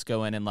potential to just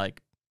go in and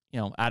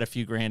add a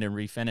few grand and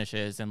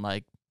refinishes,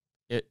 and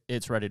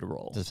it's ready to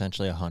roll. It's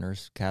essentially a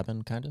hunter's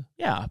cabin, kind of?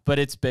 Yeah, but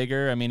it's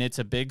bigger. I mean, it's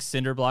a big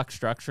cinder block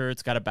structure.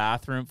 It's got a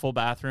bathroom, full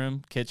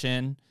bathroom,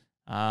 kitchen.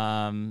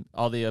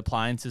 All the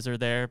appliances are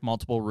there,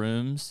 multiple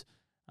rooms.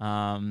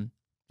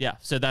 Yeah,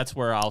 so that's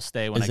where I'll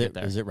stay when I get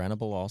there. Is it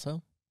rentable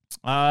also?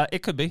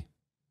 It could be.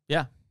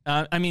 Yeah.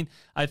 I mean,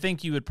 I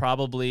think you'd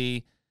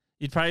probably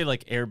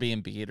like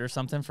Airbnb it or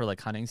something for like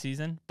hunting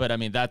season. But I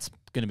mean, that's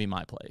going to be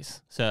my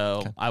place.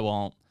 So I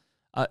won't.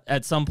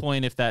 At some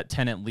point, if that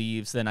tenant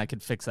leaves, then I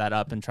could fix that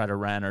up and try to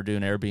rent or do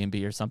an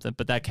Airbnb or something.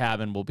 But that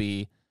cabin will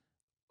be,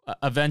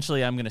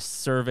 eventually I'm going to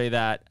survey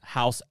that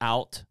house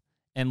out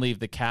and leave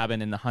the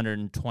cabin in the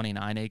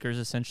 129 acres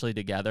essentially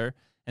together.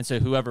 And so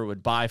whoever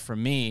would buy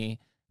from me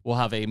will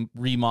have a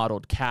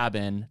remodeled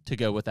cabin to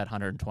go with that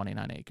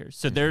 129 acres.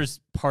 So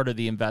there's part of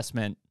the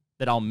investment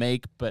that I'll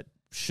make but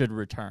should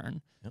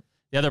return. Yep.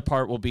 The other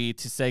part will be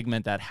to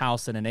segment that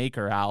house and an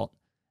acre out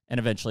and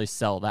eventually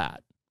sell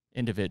that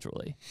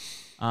individually.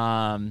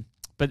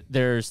 But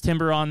there's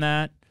timber on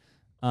that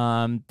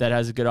that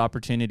has a good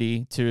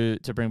opportunity to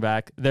bring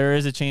back. There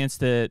is a chance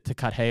to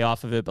cut hay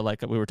off of it, but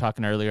like we were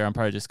talking earlier, I'm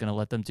probably just going to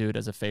let them do it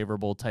as a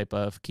favorable type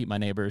of keep my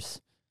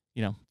neighbors,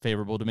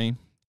 favorable to me.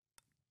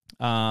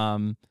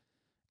 And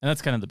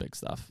that's kind of the big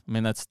stuff. I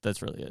mean,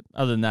 that's really it.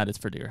 Other than that, it's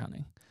for deer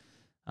hunting.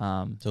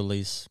 So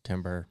lease,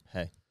 timber,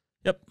 hay.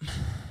 Yep.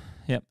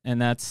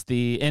 And that's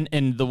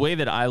and the way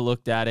that I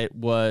looked at it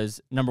was,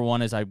 number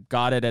one is I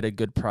got it at a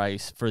good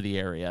price for the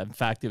area. In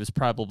fact, it was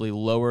probably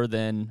lower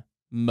than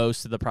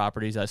most of the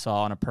properties I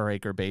saw on a per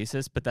acre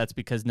basis, but that's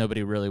because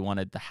nobody really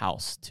wanted the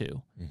house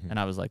too. Mm-hmm. And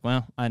I was like,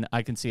 well,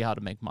 I can see how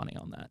to make money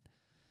on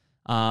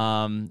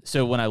that.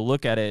 So when I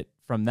look at it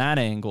from that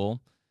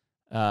angle,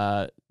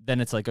 then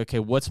it's like, okay,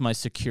 what's my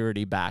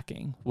security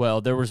backing?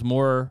 Well, there was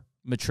more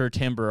mature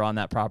timber on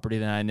that property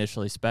than I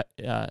initially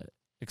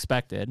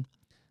expected.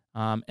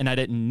 And I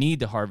didn't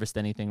need to harvest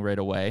anything right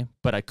away,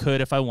 but I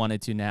could if I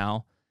wanted to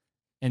now.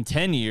 In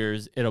 10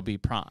 years, it'll be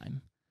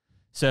prime.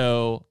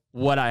 So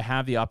what I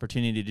have the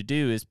opportunity to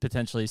do is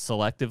potentially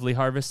selectively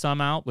harvest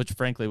some out, which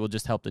frankly will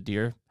just help the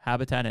deer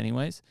habitat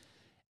anyways.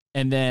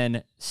 And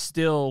then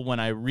still, when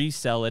I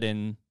resell it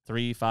in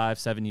 3, 5,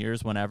 7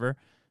 years, whenever,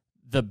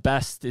 the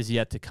best is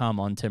yet to come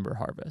on timber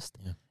harvest.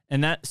 Yeah.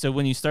 And so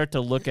when you start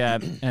to look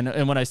at,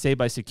 and what I say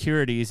by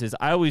securities is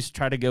I always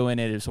try to go in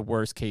it as a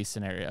worst case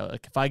scenario.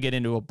 Like if I get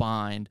into a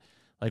bind,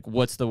 like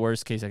what's the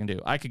worst case I can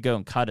do? I could go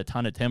and cut a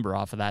ton of timber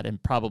off of that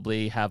and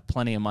probably have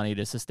plenty of money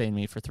to sustain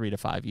me for 3 to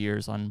 5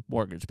 years on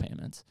mortgage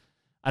payments.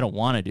 I don't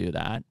want to do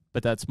that,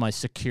 but that's my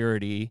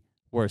security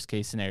worst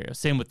case scenario.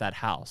 Same with that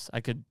house.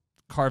 I could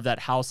carve that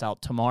house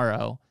out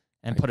tomorrow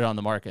and put it on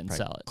the market and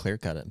sell it. Clear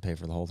cut it and pay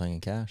for the whole thing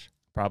in cash.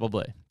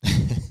 Probably.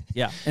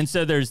 Yeah. And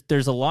so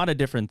there's a lot of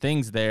different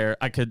things there.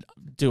 I could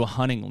do a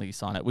hunting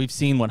lease on it. We've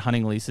seen what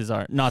hunting leases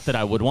are. Not that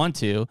I would want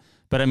to,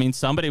 but I mean,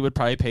 somebody would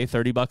probably pay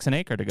 $30 an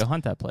acre to go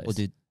hunt that place.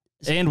 Well,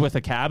 and with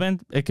a cabin,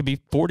 it could be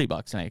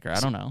 $40 an acre.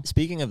 I don't know.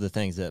 Speaking of the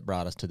things that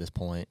brought us to this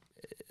point,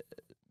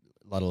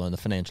 let alone the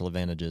financial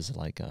advantages,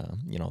 like,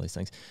 these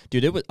things.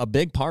 Dude, it was a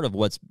big part of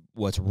what's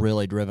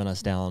really driven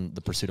us down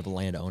the pursuit of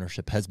land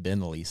ownership has been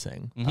the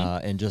leasing,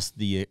 and just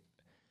the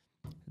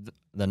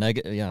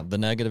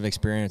negative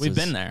experiences. We've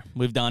been there.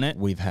 We've done it.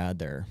 We've had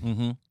there.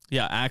 Mm-hmm.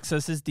 Yeah,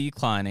 access is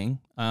declining.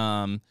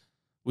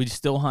 We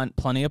still hunt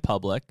plenty of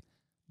public,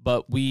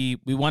 but we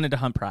wanted to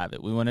hunt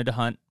private. We wanted to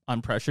hunt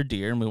unpressured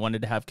deer, and we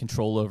wanted to have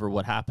control over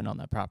what happened on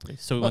that property.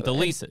 So we went to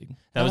leasing.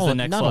 That was the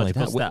next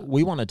logical step.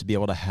 We wanted to be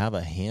able to have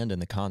a hand in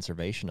the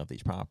conservation of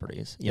these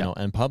properties, you know,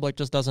 and public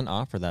just doesn't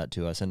offer that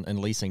to us, and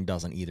leasing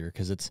doesn't either,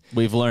 because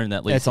we've learned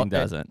that leasing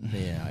doesn't.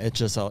 It's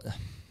just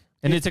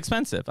and it's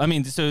expensive. I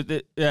mean, so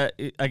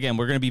again,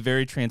 we're going to be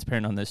very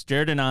transparent on this.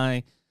 Jared and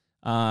I,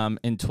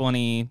 in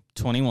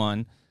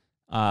 2021,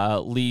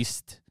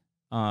 leased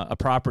a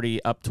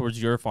property up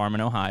towards your farm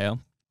in Ohio.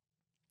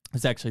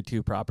 It's actually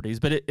 2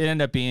 properties, but it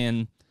ended up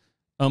being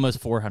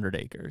almost 400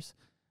 acres.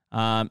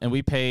 And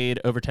we paid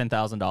over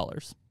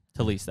 $10,000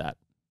 to lease that,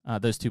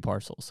 those 2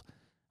 parcels.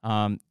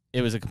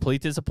 It was a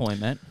complete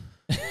disappointment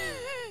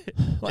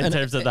in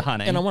terms of the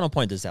hunting. And I want to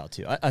point this out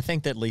too. I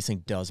think that leasing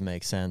does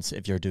make sense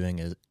if you're doing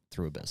it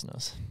through a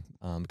business,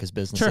 because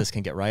businesses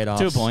can get write-offs.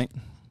 To a point.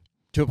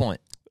 To a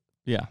point.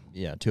 Yeah.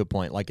 Yeah, to a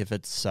point. Like if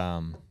it's...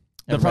 the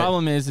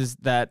problem is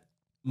that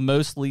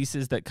most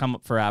leases that come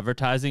up for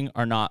advertising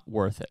are not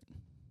worth it.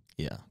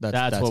 Yeah,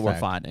 that's what we're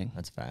finding.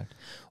 That's fact.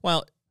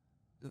 Well,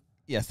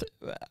 yes,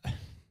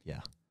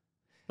 yeah.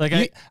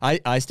 Like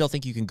I still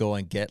think you can go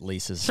and get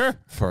leases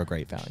for a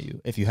great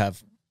value if you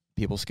have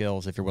people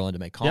skills. If you're willing to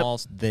make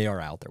calls, they are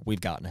out there.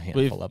 We've gotten a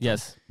handful of them.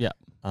 Yes, yeah.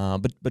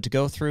 But to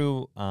go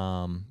through, you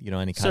know,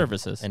 any kind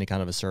services, any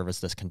kind of a service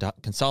that's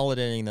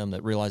consolidating them,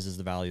 that realizes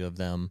the value of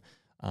them,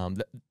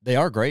 they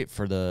are great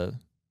for the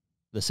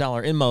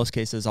seller in most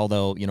cases.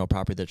 Although, you know,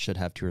 property that should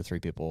have 2 or 3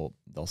 people,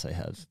 they'll say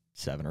have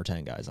 7 or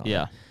 10 guys on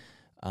it.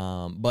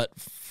 But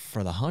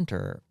for the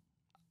hunter,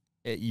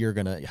 you're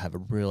going to have a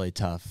really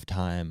tough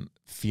time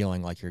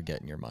feeling like you're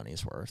getting your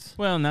money's worth.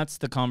 Well, and that's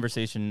the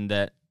conversation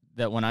that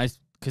when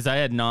because I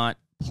had not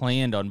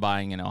planned on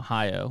buying in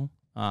Ohio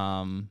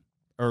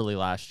early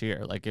last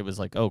year. Like, it was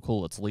like, oh,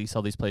 cool, let's lease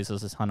all these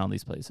places, let's hunt all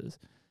these places.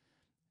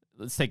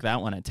 Let's take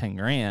that one at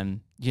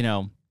 $10,000. You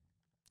know,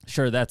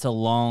 sure, that's a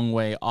long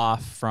way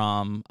off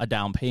from a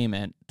down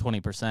payment,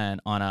 20%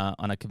 on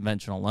a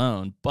conventional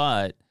loan,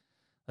 but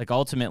like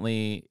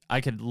ultimately I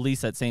could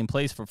lease that same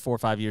place for 4 or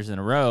 5 years in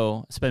a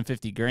row, spend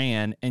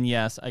 $50,000, and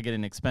yes, I get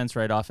an expense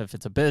write-off if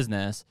it's a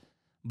business,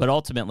 but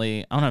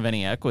ultimately I don't have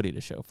any equity to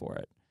show for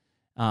it.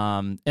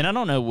 And I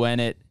don't know when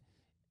it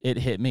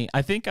hit me.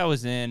 I think I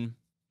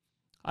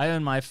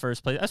owned my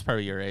first place. That's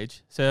probably your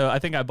age. So I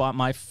think I bought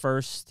my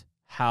first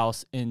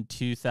house in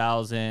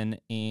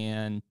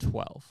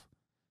 2012.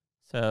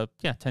 So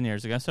yeah, 10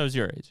 years ago. So I was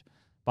your age.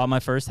 Bought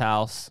my first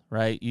house,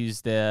 right? I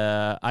used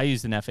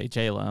an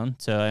FHA loan,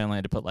 so I only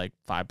had to put like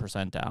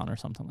 5% down or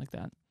something like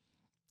that.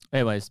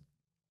 Anyways,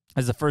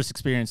 as the first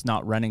experience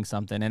not renting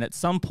something, and at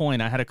some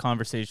point I had a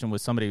conversation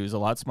with somebody who was a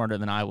lot smarter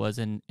than I was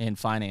in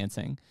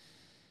financing,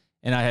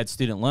 and I had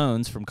student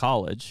loans from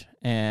college,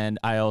 and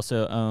I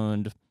also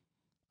owned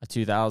a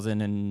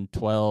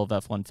 2012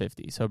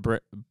 F-150, so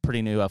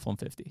pretty new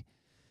F-150.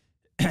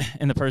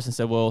 And the person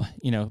said, well,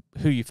 you know,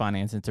 who are you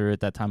financing through? At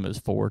that time it was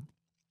Ford.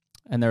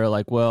 And they were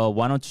like, well,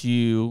 why don't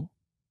you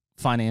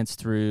finance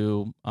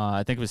through,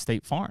 I think it was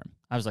State Farm.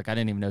 I was like, I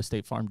didn't even know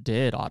State Farm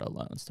did auto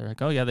loans. They're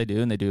like, oh, yeah, they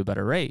do, and they do a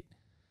better rate.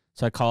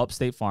 So I call up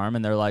State Farm,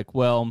 and they're like,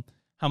 well,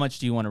 how much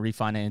do you want to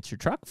refinance your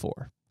truck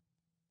for?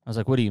 I was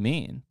like, what do you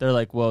mean? They're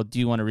like, well, do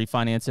you want to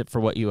refinance it for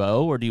what you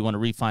owe, or do you want to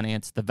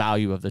refinance the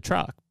value of the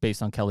truck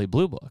based on Kelley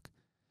Blue Book?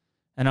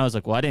 And I was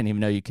like, well, I didn't even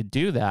know you could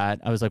do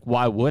that. I was like,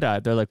 why would I?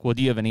 They're like, well,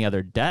 do you have any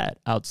other debt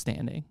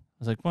outstanding?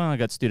 I was like, well, I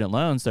got student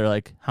loans. They're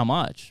like, how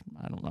much?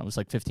 I don't know. It was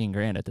like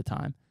 $15,000 at the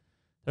time.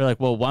 They're like,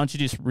 well, why don't you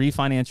just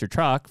refinance your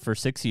truck for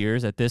 6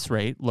 years at this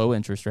rate, low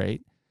interest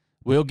rate?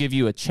 We'll give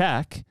you a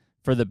check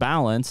for the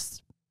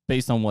balance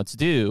based on what's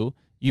due.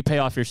 You pay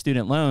off your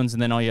student loans,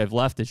 and then all you have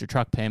left is your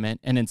truck payment.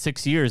 And in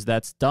 6 years,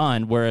 that's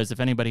done. Whereas if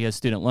anybody has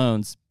student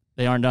loans,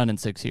 they aren't done in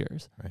 6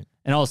 years. Right.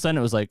 And all of a sudden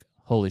it was like,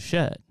 holy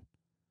shit.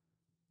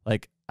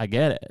 Like, I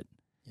get it.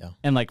 Yeah.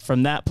 And like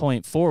from that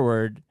point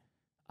forward,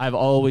 I've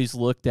always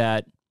looked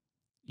at,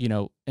 you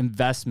know,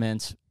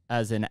 investments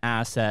as an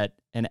asset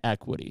and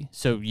equity.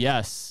 So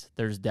yes,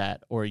 there's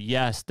debt, or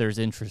yes, there's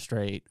interest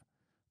rate,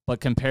 but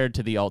compared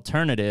to the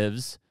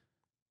alternatives,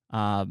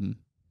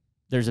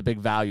 there's a big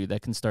value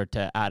that can start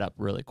to add up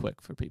really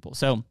quick for people.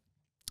 So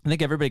I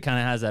think everybody kind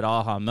of has that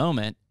aha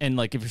moment. And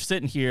like, if you're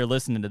sitting here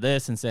listening to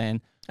this and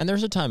saying, and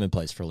there's a time and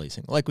place for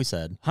leasing, like we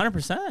said.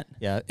 100%.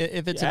 Yeah,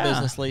 if it's a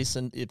business lease,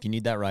 and if you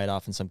need that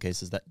write-off in some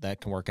cases,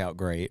 that can work out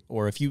great.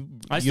 Or if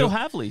I still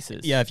have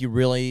leases. Yeah, if you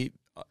really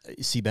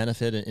see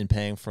benefit in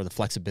paying for the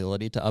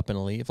flexibility to up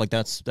and leave, like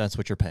that's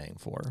what you're paying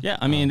for. Yeah,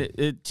 I mean,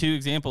 2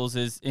 examples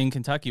is in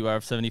Kentucky, where I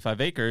have 75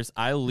 acres,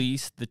 I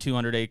lease the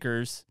 200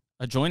 acres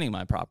adjoining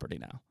my property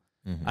now.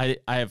 Mm-hmm.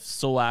 I have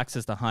sole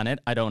access to hunt it.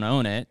 I don't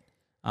own it.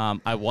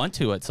 I want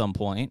to at some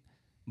point,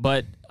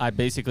 but I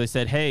basically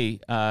said, hey,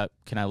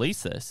 can I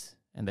lease this?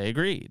 And they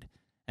agreed.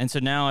 And so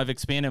now I've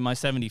expanded my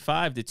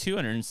 75 to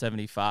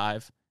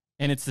 275,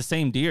 and it's the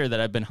same deer that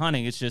I've been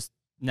hunting. It's just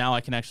now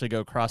I can actually go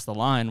across the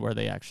line where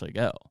they actually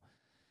go.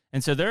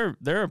 And so there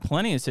are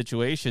plenty of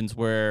situations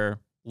where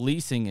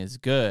leasing is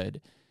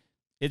good.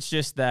 It's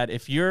just that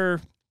if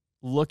you're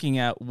looking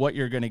at what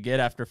you're going to get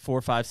after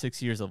 4, 5,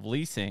 6 years of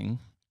leasing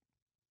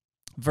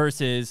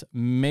versus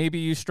maybe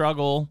you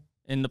struggle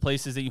in the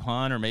places that you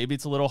hunt, or maybe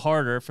it's a little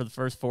harder for the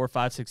first 4,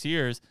 5, 6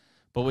 years,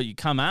 but what you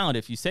come out,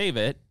 if you save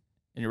it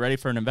and you're ready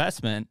for an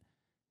investment,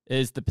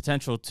 is the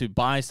potential to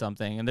buy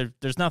something. And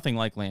there's nothing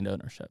like land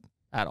ownership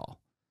at all.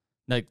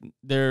 Like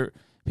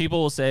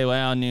people will say,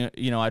 well,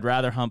 I'd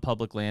rather hunt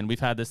public land. We've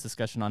had this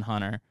discussion on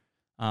Hunter.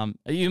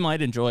 You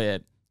might enjoy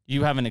it.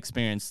 You haven't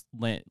experienced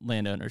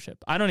land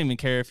ownership. I don't even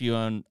care if you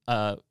own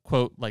a,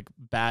 quote, like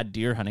bad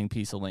deer hunting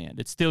piece of land.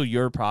 It's still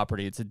your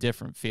property. It's a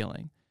different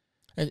feeling.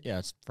 Yeah,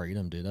 it's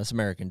freedom, dude. That's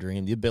American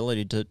dream. The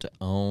ability to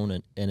own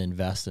and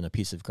invest in a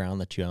piece of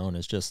ground that you own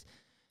is just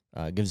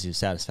gives you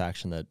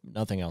satisfaction that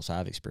nothing else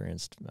I've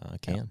experienced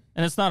can. Yeah.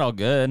 And it's not all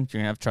good. You're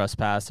going to have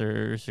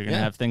trespassers. You're going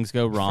to have things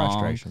go wrong.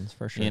 Frustrations,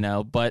 for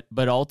sure. But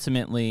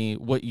ultimately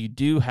what you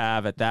do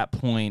have at that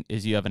point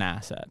is you have an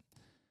asset.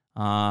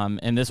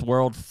 And this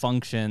world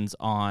functions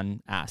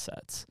on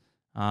assets.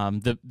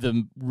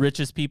 The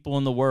richest people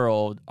in the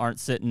world aren't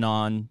sitting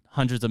on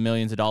hundreds of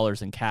millions of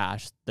dollars in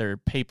cash. They're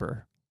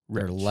paper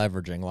rich. They're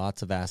leveraging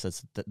lots of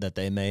assets that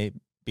they may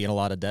be in a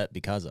lot of debt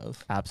because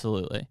of.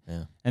 Absolutely.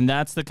 Yeah. And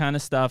that's the kind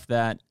of stuff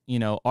that,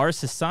 our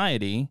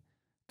society,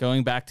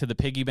 going back to the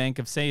piggy bank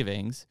of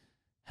savings,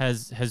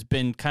 has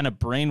been kind of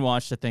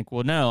brainwashed to think,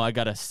 well, no, I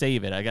got to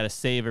save it. I got to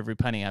save every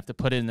penny. I have to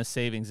put it in the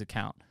savings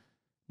account.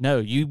 No,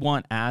 you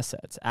want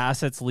assets.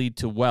 Assets lead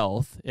to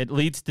wealth. It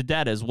leads to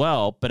debt as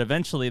well, but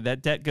eventually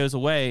that debt goes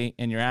away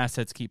and your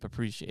assets keep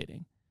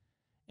appreciating.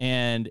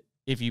 And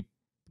if you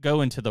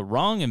go into the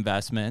wrong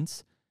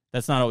investments,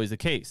 that's not always the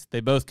case.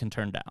 They both can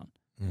turn down.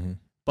 Mm-hmm.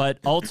 But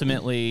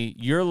ultimately,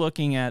 you're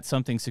looking at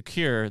something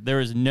secure. There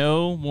is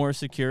no more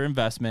secure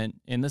investment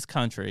in this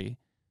country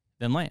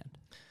than land.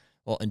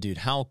 Well, and dude,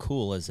 how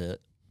cool is it,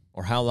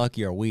 or how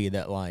lucky are we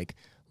that like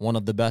one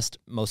of the best,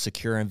 most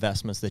secure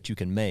investments that you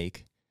can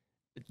make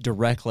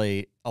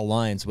directly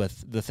aligns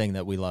with the thing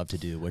that we love to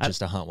do, which is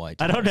to hunt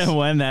whitetails. I don't know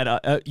when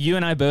that you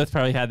and I both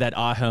probably had that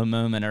aha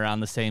moment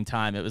around the same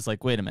time. It was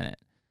like, wait a minute,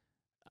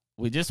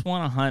 we just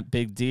want to hunt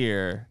big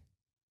deer,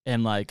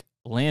 and like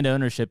land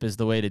ownership is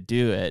the way to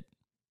do it.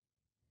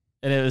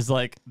 And it was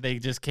like they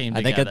just came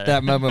together. I think at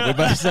that moment we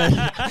both said,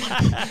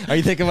 "Are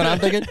you thinking what I'm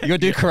thinking? You gonna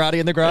do karate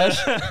in the garage?"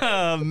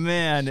 Oh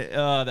man,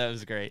 that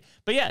was great.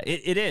 But yeah,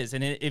 it is.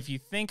 And if you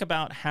think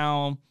about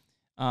how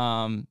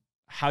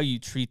you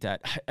treat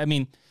that, I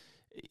mean,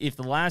 if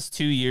the last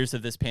 2 years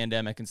of this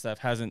pandemic and stuff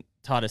hasn't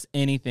taught us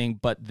anything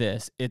but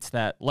this, it's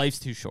that life's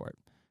too short,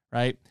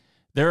 right?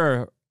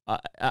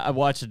 I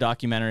watched a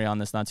documentary on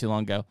this not too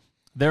long ago.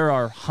 There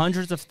are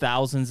hundreds of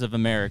thousands of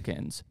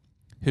Americans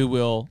who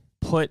will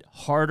put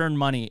hard-earned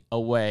money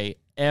away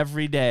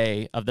every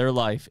day of their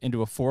life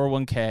into a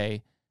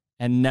 401k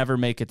and never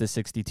make it to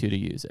 62 to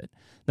use it.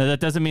 Now, that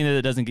doesn't mean that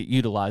it doesn't get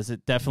utilized.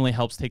 It definitely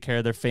helps take care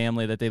of their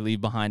family that they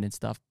leave behind and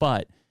stuff.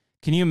 But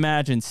can you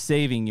imagine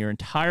saving your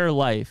entire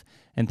life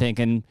and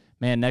thinking,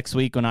 man, next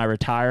week when I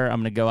retire,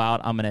 I'm going to go out,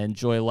 I'm going to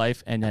enjoy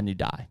life, and then you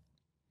die?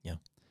 Yeah.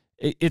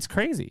 It's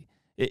crazy.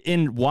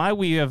 And why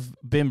we have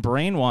been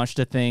brainwashed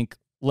to think,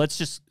 let's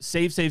just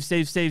save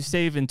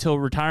until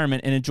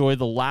retirement and enjoy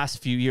the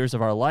last few years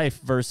of our life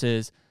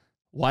versus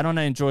why don't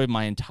I enjoy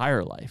my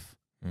entire life?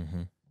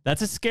 Mm-hmm.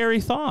 That's a scary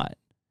thought.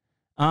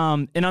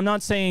 And I'm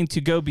not saying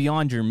to go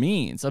beyond your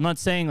means. I'm not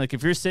saying like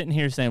if you're sitting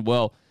here saying,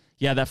 well,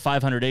 yeah, that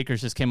 500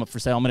 acres just came up for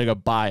sale, I'm going to go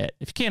buy it.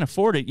 If you can't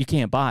afford it, you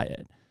can't buy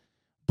it.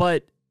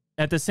 But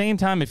at the same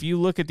time, if you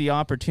look at the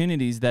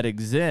opportunities that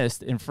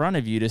exist in front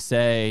of you to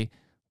say,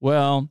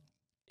 well,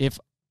 if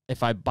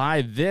I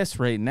buy this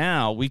right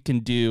now, we can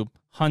do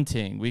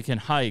hunting, we can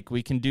hike,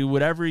 we can do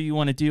whatever you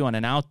want to do on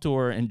an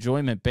outdoor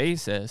enjoyment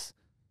basis.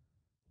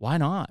 Why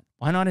not?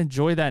 Why not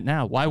enjoy that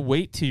now? Why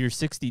wait till you're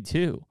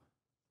 62?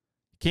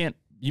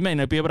 You may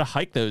not be able to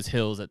hike those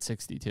hills at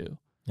 62.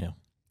 Yeah.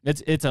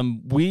 It's a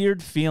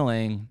weird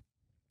feeling.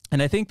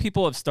 And I think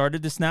people have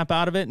started to snap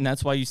out of it. And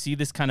that's why you see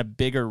this kind of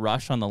bigger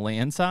rush on the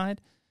land side.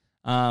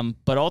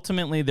 But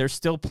ultimately there's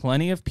still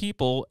plenty of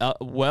people,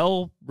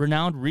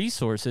 well-renowned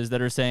resources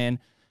that are saying,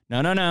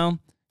 no.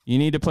 You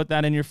need to put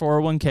that in your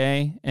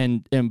 401k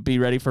and be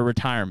ready for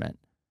retirement.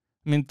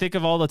 I mean, think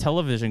of all the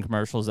television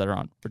commercials that are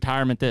on.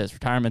 Retirement this,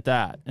 retirement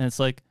that. And it's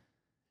like,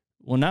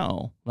 well,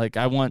 no. Like,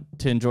 I want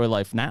to enjoy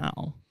life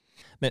now.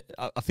 Man,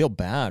 I feel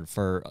bad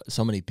for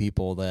so many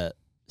people that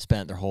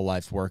spent their whole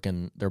life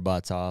working their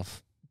butts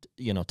off,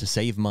 to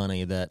save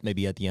money that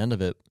maybe at the end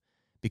of it,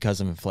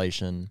 because of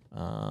inflation,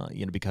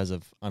 because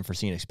of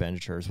unforeseen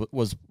expenditures,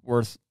 was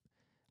worth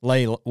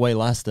way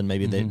less than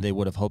maybe they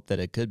would have hoped that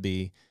it could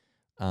be.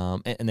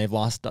 And they've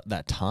lost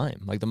that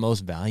time, like the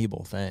most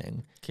valuable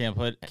thing. Can't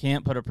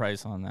put a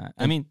price on that.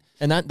 I mean,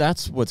 and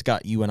that's what's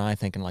got you and I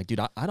thinking like, dude,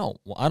 I don't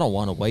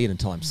want to wait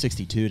until I'm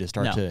 62 to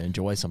start to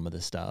enjoy some of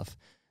this stuff.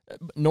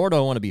 Nor do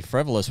I want to be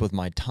frivolous with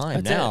my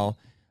time now.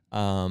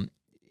 And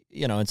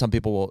some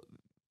people will.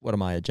 What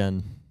am I, a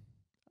Gen?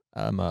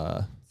 I'm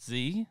a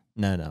Z.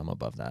 No, I'm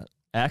above that.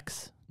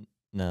 X.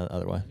 No,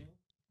 other way.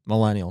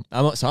 Millennial.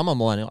 So I'm a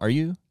millennial. Are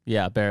you?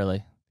 Yeah,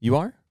 barely. You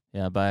are?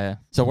 Yeah,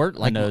 so we're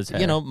like,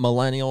 you know,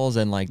 millennials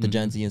and like the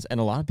Gen Zs, and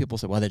a lot of people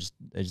say, well, they just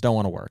don't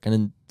want to work. And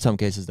in some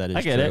cases that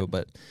is true.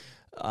 But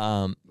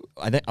I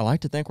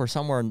like to think we're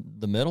somewhere in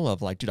the middle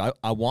of like, dude,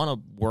 I want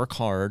to work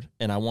hard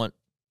and I want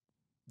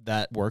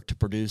that work to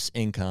produce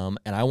income,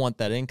 and I want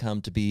that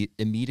income to be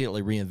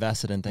immediately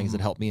reinvested in things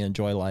that help me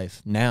enjoy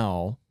life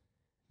now,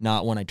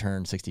 not when I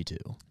turn 62.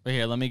 But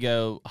here, let me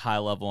go high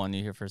level on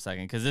you here for a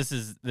second, because this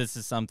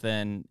is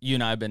something you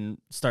and I have been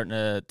starting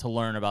to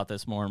learn about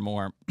this more and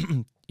more.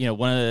 You know,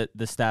 one of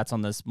the stats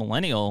on this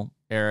millennial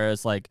era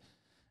is like,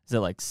 is it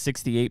like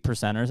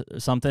 68% or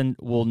something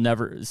will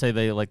never say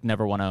they like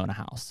never want to own a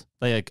house.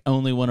 They like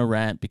only want to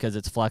rent because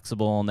it's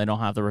flexible and they don't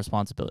have the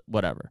responsibility,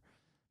 whatever.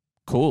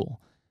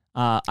 Cool.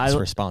 It's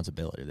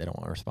responsibility. They don't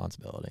want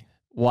responsibility.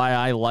 Why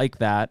I like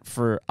that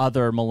for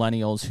other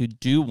millennials who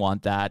do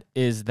want that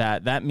is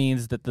that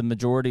means that the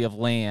majority of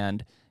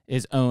land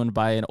is owned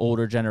by an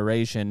older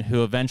generation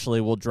who eventually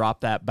will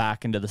drop that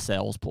back into the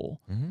sales pool.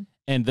 Mm-hmm.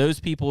 And those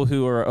people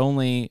who are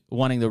only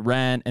wanting to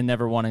rent and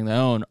never wanting to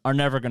own are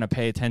never going to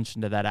pay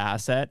attention to that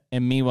asset.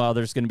 And meanwhile,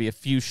 there's going to be a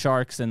few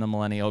sharks in the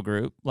millennial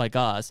group like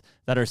us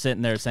that are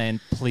sitting there saying,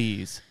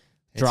 please,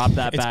 drop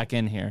that back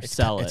in here,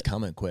 sell it. It's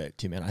coming quick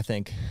too, man. I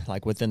think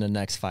like within the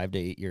next 5 to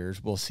 8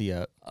 years, we'll see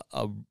a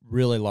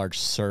really large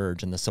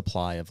surge in the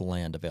supply of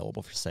land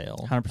available for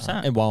sale.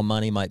 100%. And while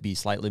money might be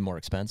slightly more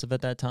expensive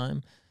at that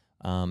time,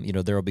 you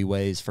know, there will be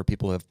ways for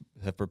people who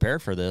have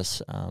prepared for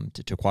this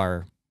to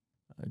acquire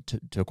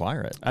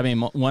it. I mean,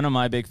 one of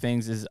my big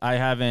things is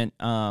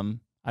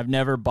I've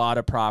never bought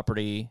a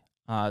property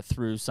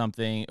through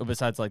something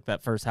besides like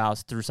that first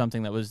house, through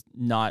something that was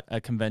not a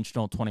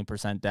conventional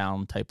 20%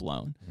 down type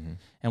loan. Mm-hmm.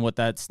 And what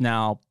that's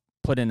now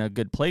put in a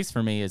good place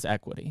for me is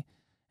equity.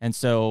 And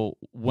so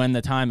when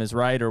the time is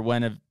right or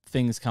when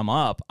things come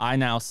up, I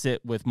now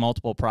sit with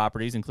multiple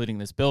properties, including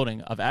this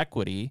building, of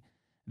equity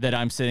that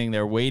I'm sitting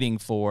there waiting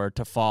for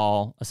to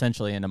fall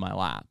essentially into my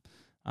lap,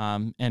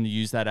 and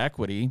use that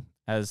equity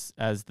as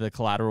the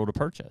collateral to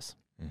purchase.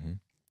 Mm-hmm.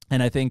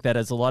 And I think that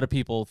as a lot of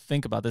people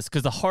think about this,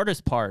 because the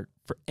hardest part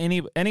for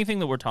anything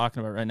that we're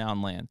talking about right now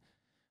on land,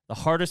 the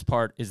hardest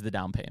part is the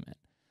down payment.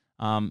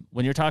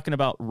 When you're talking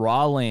about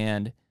raw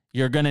land,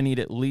 you're going to need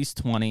at least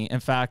 20. In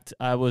fact,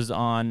 I was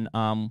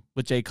on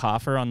with Jake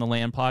Hoffer on the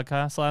Land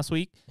podcast last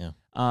week.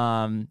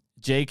 Yeah.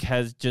 Jake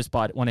has just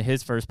bought one of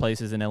his first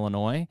places in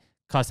Illinois,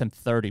 cost him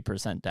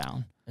 30%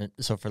 down. And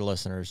so for the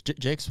listeners,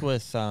 Jake's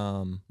with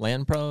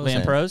Land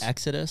Pros,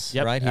 Exodus,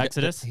 yep, right?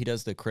 Exodus. He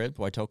does the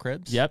whitetail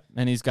cribs. Yep,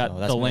 and he's got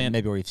the land.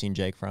 Maybe where you've seen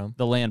Jake from.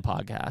 The Land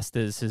podcast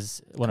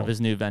is one of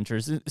his new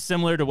ventures,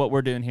 similar to what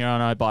we're doing here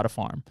on I Bought a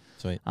Farm.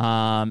 Sweet.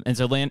 And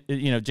so land,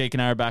 you know, Jake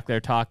and I are back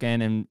there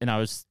talking, and I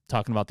was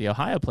talking about the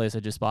Ohio place I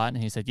just bought,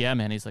 and he said, "Yeah,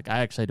 man," he's like, "I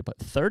actually had to put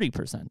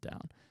 30%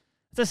 down.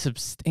 That's a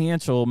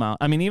substantial amount.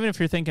 I mean, even if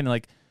you're thinking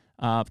like."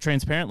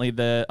 Transparently,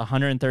 the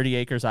 130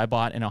 acres I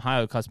bought in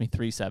Ohio cost me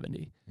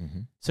 $370. Mm-hmm.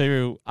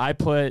 So I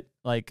put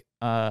like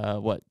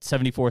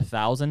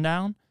 $74,000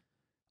 down.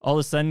 All of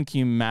a sudden, can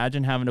you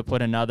imagine having to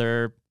put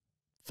another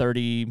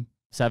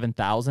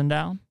 $37,000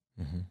 down?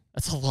 Mm-hmm.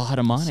 That's a lot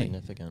of money.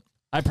 Significant.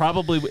 I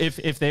probably,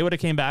 if they would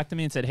have came back to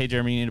me and said, "Hey,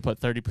 Jeremy, you need to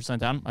put 30%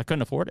 down," I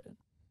couldn't afford it.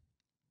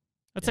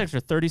 That's extra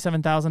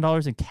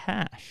 $37,000 in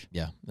cash.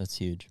 Yeah, that's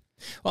huge.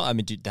 Well, I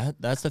mean, dude,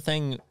 that's the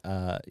thing.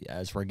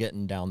 As we're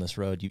getting down this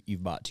road,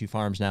 you've bought 2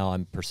 farms now.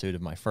 I'm in pursuit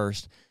of my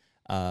first.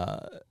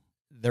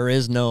 There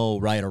is no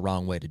right or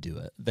wrong way to do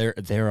it.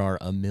 There are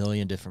a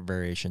million different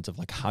variations of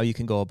like how you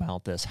can go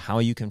about this, how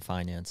you can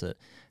finance it,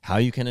 how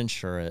you can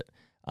insure it.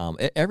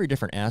 Every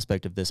different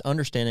aspect of this,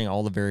 understanding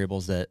all the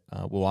variables that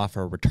will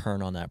offer a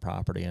return on that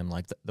property. And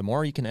like the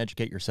more you can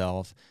educate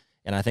yourself.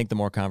 And I think the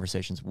more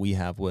conversations we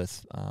have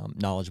with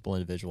knowledgeable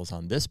individuals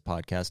on this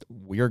podcast,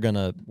 we're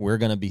gonna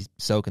be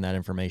soaking that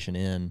information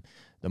in.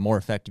 The more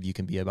effective you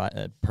can be about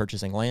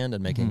purchasing land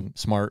and making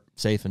smart,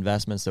 safe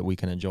investments that we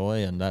can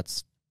enjoy, and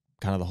that's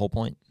kind of the whole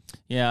point.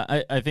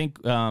 Yeah, I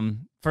think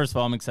first of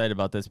all, I'm excited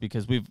about this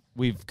because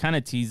we've kind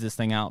of teased this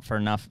thing out for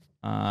enough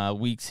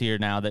weeks here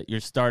now that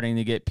you're starting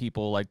to get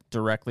people like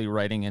directly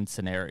writing in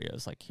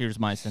scenarios. Like, here's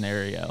my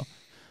scenario.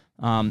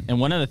 And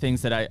one of the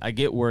things that I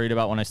get worried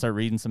about when I start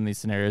reading some of these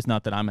scenarios,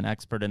 not that I'm an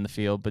expert in the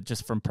field, but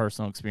just from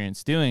personal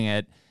experience doing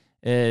it,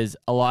 is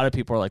a lot of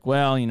people are like,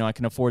 well, you know, I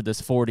can afford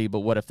this 40, but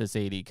what if this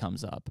 80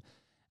 comes up?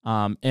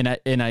 And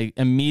I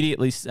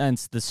immediately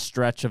sense the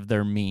stretch of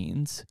their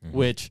means,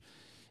 which,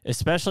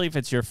 especially if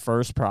it's your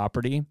first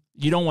property,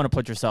 you don't want to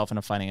put yourself in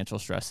a financial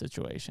stress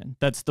situation.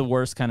 That's the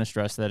worst kind of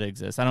stress that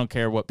exists. I don't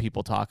care what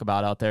people talk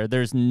about out there.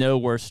 There's no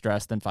worse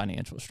stress than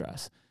financial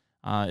stress.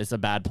 It's a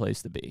bad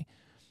place to be.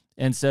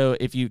 And so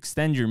if you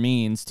extend your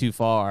means too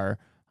far,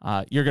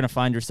 you're going to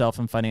find yourself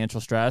in financial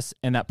stress,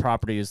 and that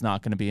property is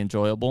not going to be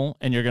enjoyable,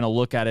 and you're going to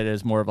look at it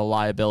as more of a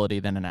liability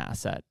than an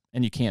asset,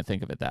 and you can't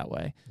think of it that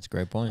way. That's a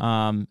great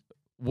point.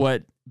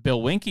 What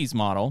Bill Winke's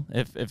model,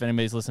 if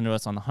anybody's listened to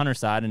us on the hunter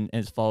side and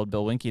has followed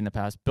Bill Winke in the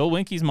past, Bill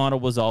Winke's model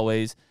was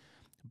always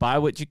buy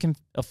what you can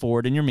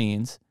afford in your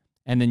means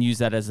and then use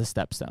that as a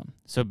stepstone.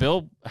 So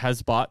Bill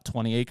has bought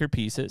 20-acre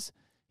pieces.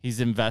 He's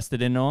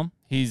invested into them.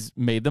 He's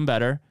made them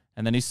better,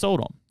 and then he sold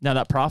them. Now,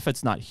 that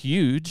profit's not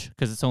huge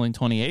because it's only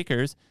 20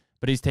 acres,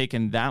 but he's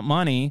taken that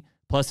money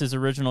plus his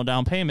original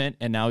down payment,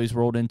 and now he's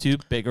rolled into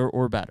bigger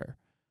or better.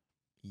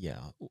 Yeah.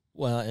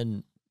 Well,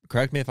 and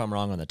correct me if I'm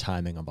wrong on the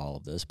timing of all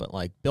of this, but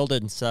like Bill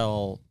didn't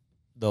sell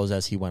those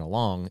as he went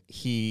along.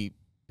 He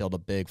built a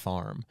big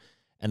farm,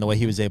 and the way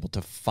he was able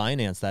to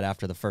finance that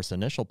after the first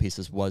initial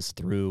pieces was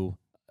through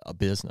a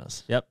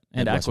business. Yep,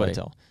 and equity.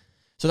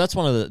 So that's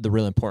one of the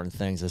really important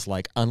things is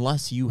like,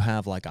 unless you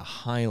have like a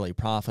highly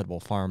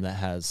profitable farm that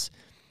has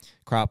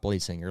crop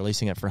leasing, you're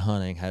leasing it for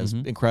hunting, has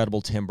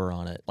incredible timber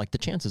on it, like the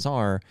chances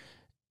are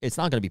it's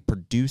not going to be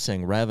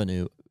producing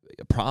revenue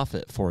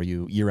profit for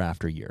you year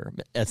after year.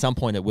 At some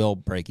point it will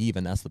break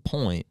even. That's the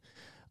point.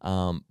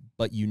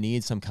 But you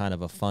need some kind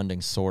of a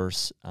funding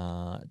source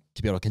to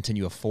be able to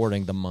continue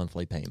affording the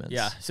monthly payments.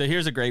 Yeah. So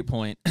here's a great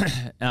point.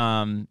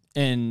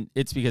 And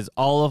it's because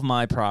all of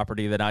my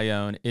property that I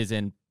own is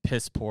in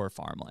piss poor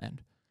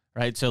farmland,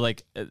 right? So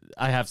like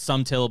I have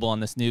some tillable on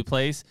this new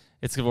place.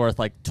 It's worth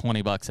like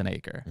 $20 an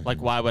acre.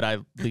 Like why would I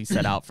lease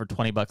that out for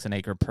 $20 an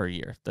acre per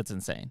year? That's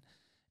insane.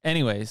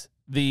 Anyways,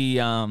 the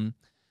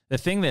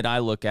thing that I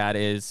look at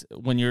is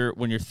when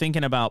you're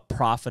thinking about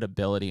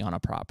profitability on a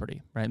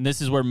property, right? And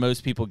this is where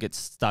most people get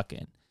stuck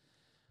in.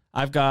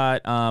 I've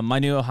got my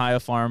new Ohio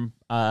farm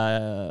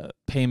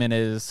payment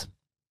is,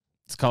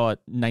 let's call it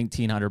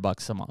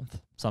 $1,900 a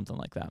month, something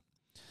like that.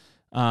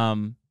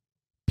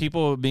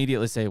 People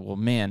immediately say, well,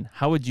 man,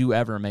 how would you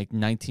ever make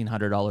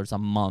 $1,900 a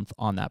month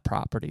on that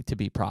property to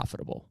be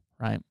profitable,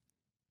 right?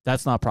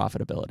 That's not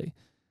profitability.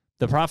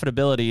 The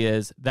profitability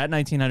is that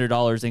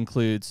 $1,900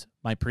 includes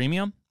my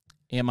premium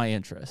and my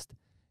interest.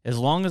 As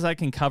long as I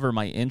can cover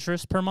my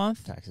interest per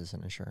month. Taxes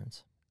and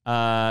insurance.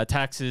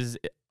 Taxes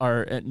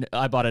are,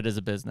 I bought it as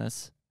a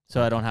business,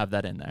 so I don't have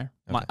that in there.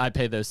 Okay. I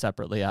pay those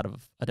separately out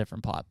of a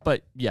different pot.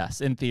 But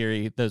yes, in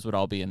theory, those would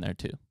all be in there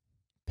too.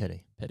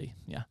 Pity.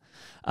 Yeah.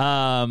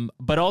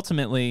 But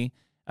ultimately,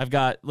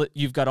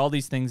 you've got all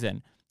these things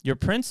in. Your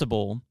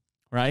principal,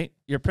 right?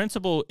 Your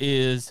principal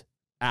is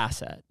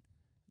asset.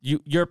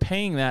 You're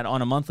paying that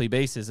on a monthly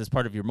basis as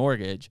part of your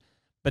mortgage,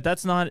 but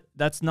that's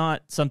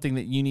not something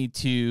that you need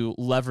to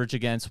leverage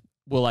against,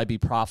 will I be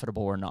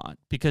profitable or not?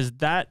 Because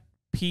that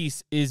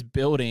piece is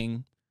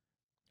building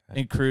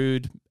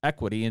accrued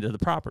equity into the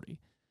property.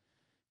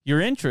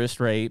 Your interest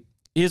rate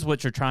is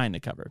what you're trying to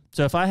cover.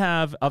 So if I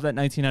have, of that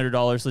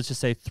 $1,900, let's just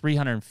say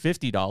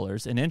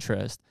 $350 in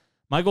interest,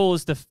 my goal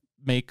is to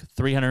make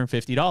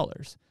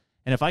 $350.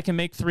 And if I can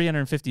make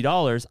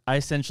 $350, I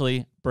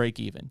essentially break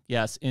even.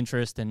 Yes,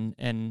 interest and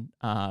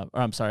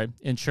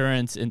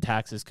insurance and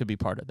taxes could be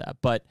part of that.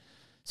 But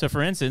so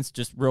for instance,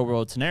 just real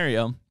world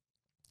scenario,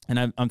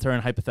 and I'm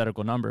throwing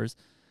hypothetical numbers.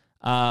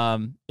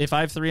 If I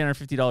have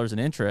 $350 in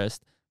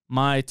interest,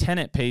 my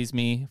tenant pays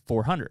me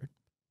 $400.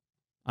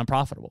 I'm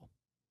profitable.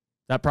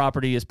 That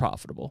property is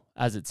profitable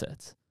as it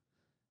sits.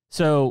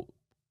 So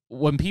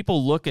when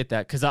people look at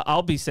that, because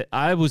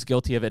I was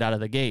guilty of it out of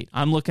the gate.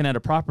 I'm looking at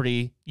a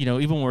property,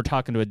 even when we're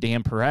talking to a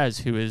Dan Perez,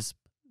 who is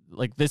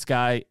like, this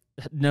guy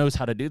knows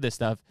how to do this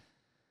stuff.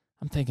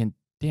 I'm thinking,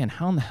 Dan,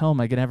 how in the hell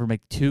am I going to ever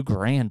make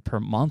 $2,000 per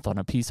month on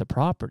a piece of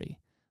property?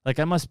 Like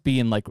I must be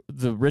in like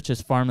the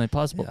richest farmland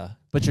possible,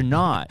 but you're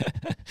not.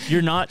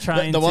 You're not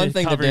trying to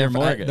cover your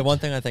mortgage. The one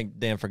thing I think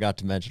Dan forgot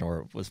to mention,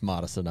 or was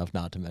modest enough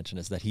not to mention,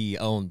 is that he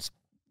owns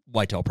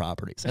Whitetail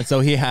Properties, and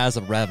so he has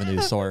a revenue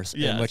source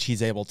in which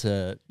he's able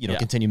to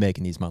continue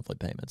making these monthly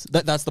payments.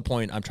 That's the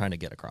point I'm trying to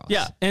get across.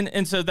 Yeah,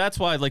 and so that's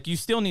why like you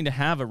still need to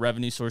have a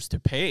revenue source to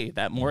pay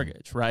that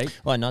mortgage, right?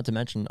 Well, not to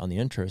mention on the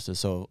interest is,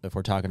 so if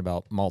we're talking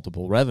about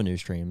multiple revenue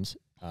streams,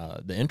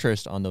 the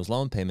interest on those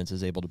loan payments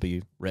is able to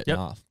be written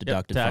off,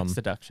 deducted tax from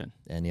deduction,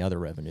 and the other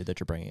revenue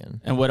that you're bringing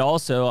in. And what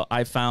also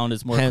I found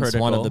is more Hence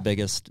critical. one of the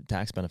biggest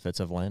tax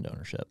benefits of land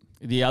ownership.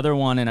 The other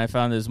one, and I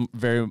found is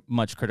very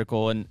much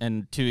critical,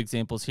 and two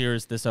examples here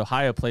is this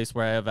Ohio place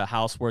where I have a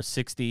house worth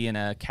 60 and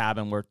a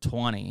cabin worth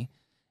 20,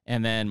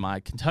 and then my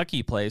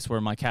Kentucky place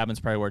where my cabin's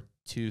probably worth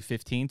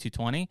 215,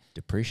 220.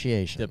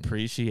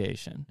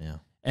 Depreciation. Yeah.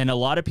 And a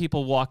lot of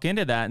people walk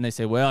into that and they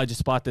say, well, I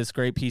just bought this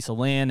great piece of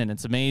land and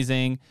it's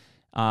amazing.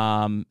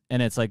 And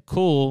it's like,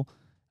 cool.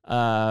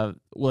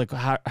 Like,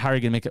 how are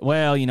you going to make it?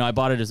 Well, I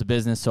bought it as a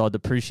business, so I'll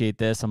depreciate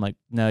this. I'm like,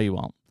 no, you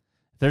won't.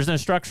 If there's no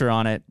structure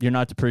on it, you're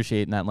not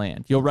depreciating that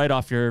land. You'll write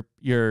off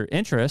your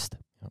interest,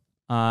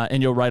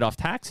 and you'll write off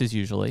taxes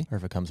usually. Or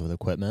if it comes with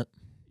equipment.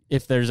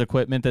 If there's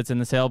equipment that's in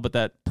the sale, but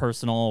that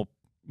personal,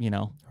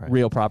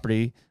 real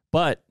property.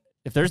 But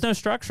if there's no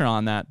structure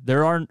on that,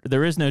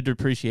 there is no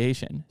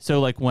depreciation. So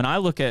like when I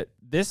look at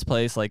this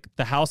place, like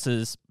the house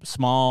is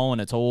small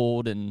and it's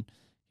old and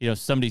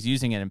somebody's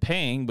using it and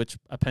paying, which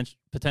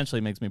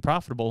potentially makes me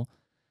profitable.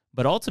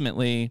 But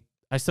ultimately,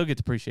 I still get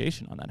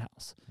depreciation on that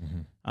house,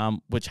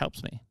 which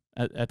helps me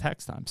at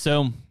tax time.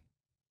 So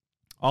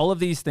all of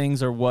these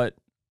things are what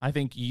I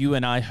think you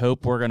and I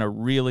hope we're going to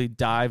really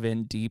dive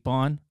in deep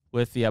on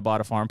with the I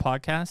Bought a Farm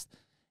podcast.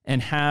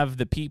 and have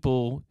the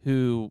people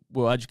who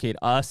will educate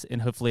us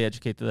and hopefully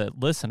educate the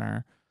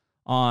listener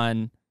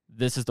on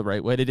this is the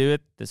right way to do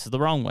it, this is the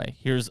wrong way.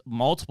 Here's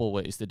multiple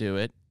ways to do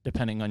it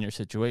depending on your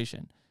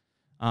situation.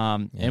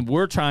 And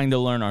we're trying to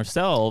learn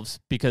ourselves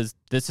because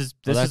this is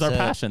our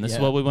passion. This is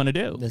what we want to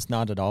do. It's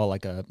not at all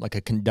like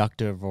a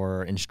conductive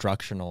or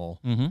instructional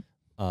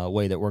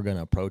way that we're going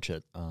to approach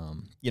it.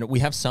 We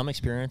have some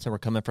experience and we're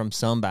coming from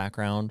some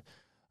background,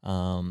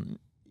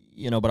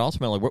 but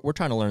ultimately we're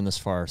trying to learn this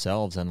for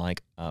ourselves. And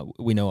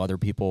we know other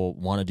people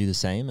want to do the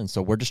same. And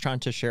so we're just trying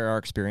to share our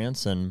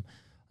experience and,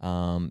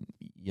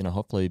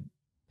 hopefully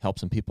help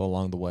some people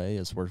along the way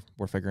as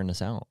we're figuring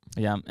this out.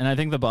 Yeah. And I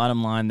think the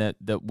bottom line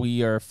that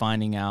we are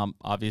finding out,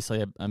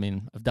 obviously,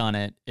 I've done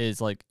it,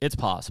 is it's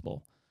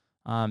possible.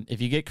 If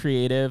you get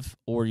creative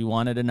or you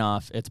want it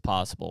enough, it's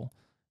possible.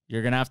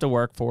 You're going to have to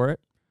work for it.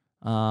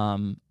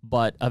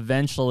 But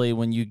eventually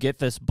when you get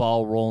this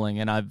ball rolling,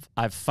 and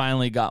I've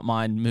finally got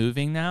mine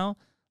moving now,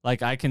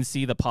 I can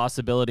see the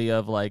possibility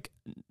of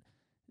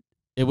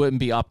it wouldn't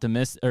be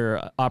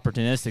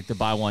opportunistic to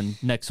buy one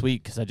next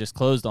week because I just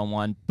closed on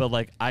one,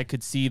 but I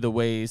could see the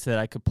ways that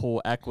I could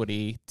pull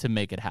equity to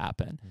make it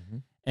happen. Mm-hmm.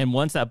 And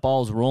once that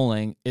ball's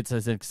rolling, it's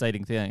an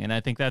exciting thing. And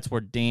I think that's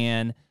where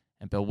Dan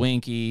and Bill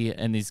Winke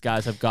and these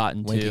guys have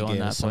gotten to on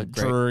that point.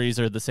 Juries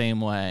are the same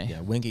way.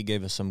 Yeah, Winke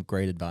gave us some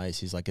great advice.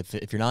 He's like,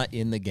 if you're not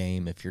in the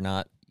game, if you're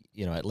not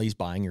at least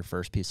buying your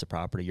first piece of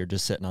property, you're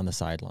just sitting on the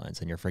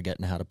sidelines and you're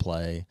forgetting how to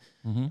play.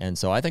 Mm-hmm. And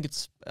so I think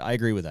I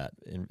agree with that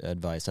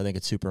advice. I think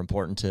it's super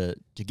important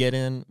to get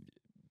in,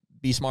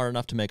 be smart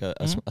enough to make a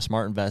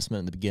smart investment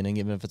in the beginning,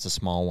 even if it's a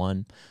small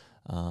one,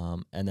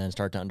 and then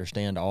start to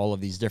understand all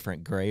of these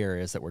different gray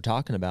areas that we're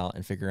talking about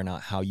and figuring out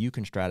how you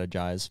can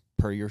strategize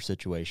per your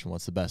situation.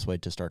 What's the best way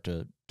to start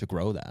to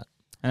grow that?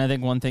 And I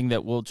think one thing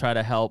that we'll try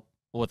to help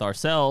with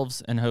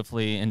ourselves and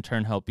hopefully in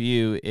turn help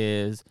you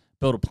is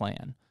build a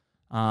plan.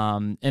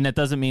 And that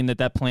doesn't mean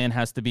that plan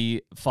has to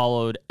be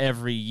followed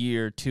every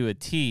year to a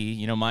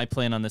T. My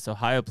plan on this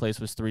Ohio place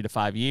was 3 to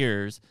 5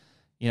 years.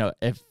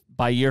 If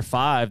by year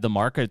 5, the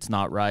market's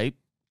not right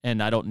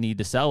and I don't need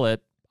to sell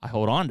it, I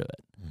hold on to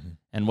it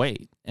and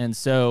wait. And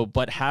so,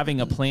 but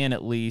having a plan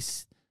at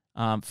least,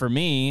 for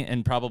me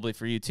and probably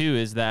for you too,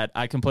 is that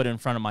I can put it in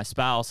front of my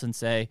spouse and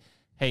say,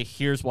 hey,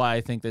 here's why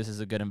I think this is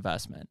a good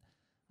investment.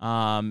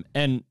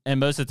 And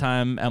most of the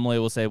time Emily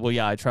will say, well,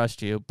 yeah, I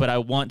trust you, but I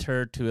want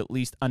her to at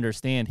least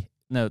understand,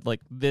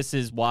 this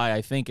is why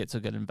I think it's a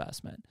good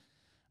investment.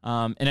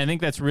 And I think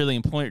that's really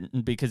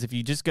important because if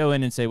you just go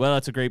in and say, well,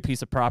 that's a great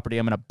piece of property,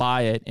 I'm going to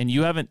buy it, and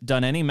you haven't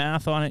done any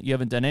math on it, you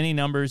haven't done any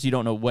numbers, you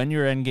don't know when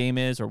your end game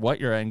is or what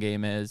your end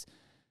game is,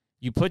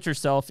 you put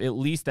yourself at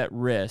least at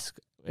risk.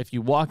 If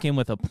you walk in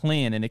with a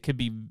plan, and it could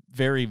be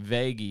very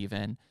vague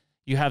even,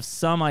 you have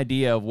some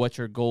idea of what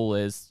your goal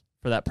is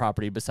for that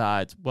property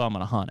besides, well, I'm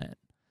going to hunt it.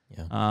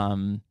 Yeah.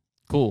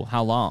 Cool.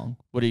 How long?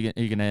 What are you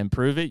going to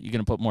improve it? You're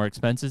going to put more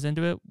expenses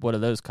into it? What are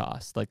those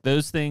costs?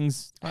 Those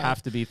things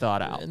have to be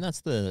thought out. And that's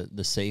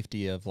the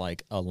safety of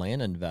a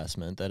land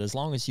investment, that as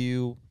long as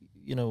you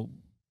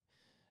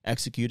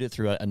execute it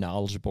through a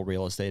knowledgeable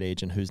real estate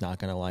agent who's not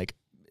going to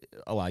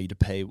allow you to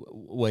pay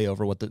way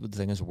over what the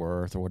thing is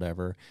worth or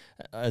whatever,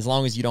 as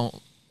long as you don't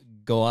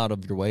go out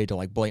of your way to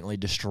blatantly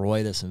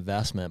destroy this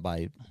investment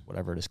by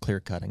whatever it is, clear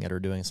cutting it or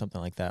doing something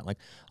like that.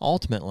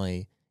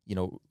 Ultimately,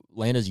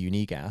 land is a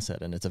unique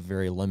asset and it's a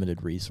very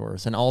limited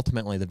resource. And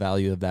ultimately the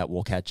value of that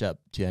will catch up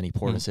to any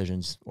poor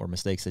decisions or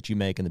mistakes that you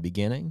make in the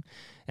beginning.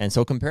 And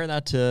so compare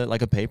that to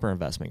a paper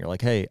investment. You're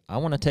like, hey, I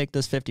want to take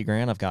this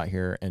 $50,000 I've got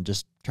here and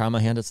just try my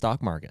hand at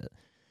stock market.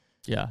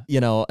 Yeah.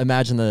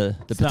 Imagine the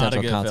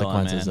potential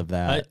consequences of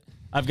that.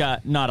 I've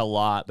got not a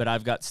lot, but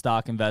I've got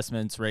stock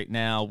investments right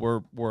now.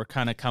 We're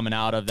kind of coming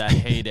out of that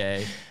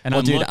heyday, and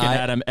I'm looking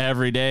at them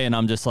every day, and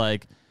I'm just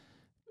like,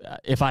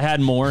 if I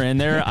had more in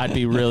there, I'd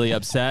be really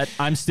upset.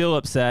 I'm still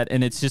upset,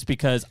 and it's just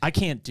because I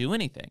can't do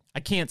anything. I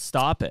can't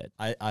stop it.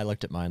 I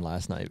looked at mine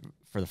last night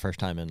for the first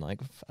time in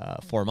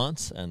 4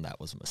 months, and that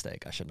was a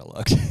mistake. I shouldn't have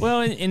looked. Well,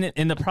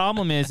 and the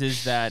problem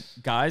is that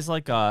guys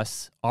like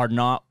us are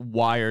not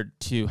wired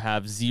to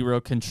have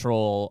zero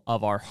control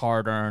of our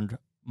hard-earned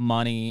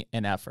money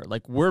and effort.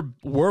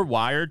 We're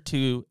wired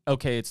to,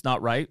 okay, it's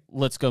not right,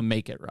 let's go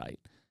make it right.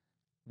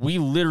 We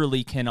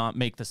literally cannot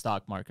make the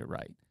stock market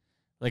right.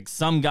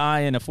 Some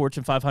guy in a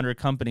Fortune 500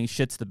 company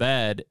shits the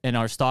bed and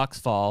our stocks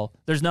fall,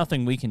 there's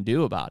nothing we can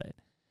do about it.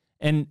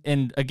 And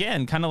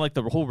again, kind of like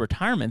the whole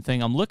retirement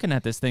thing, I'm looking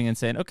at this thing and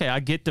saying, okay, I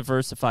get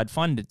diversified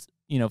funds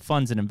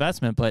and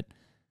investment, but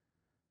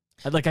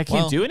I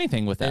can't do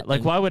anything with that.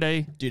 Why would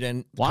I? Dude,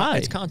 and why?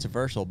 It's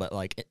controversial, but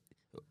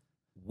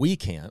we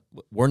can't.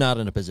 We're not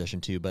in a position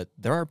to, but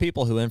there are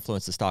people who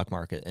influence the stock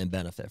market and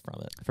benefit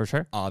from it. For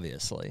sure.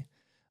 Obviously.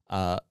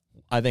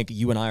 I think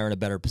you and I are in a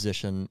better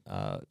position,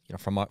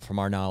 from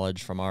our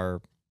knowledge, from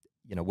our,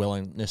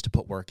 willingness to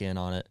put work in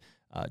on it,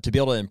 to be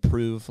able to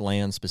improve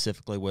land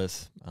specifically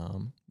with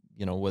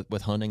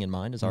hunting in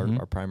mind as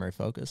our primary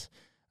focus.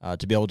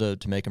 to be able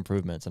to make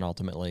improvements and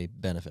ultimately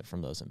benefit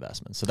from those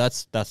investments. So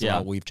that's the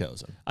route we've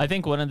chosen. I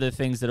think one of the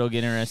things that'll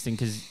get interesting,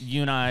 because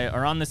you and I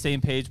are on the same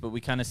page, but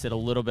we kind of sit a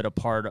little bit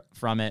apart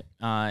from it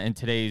in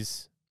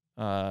today's,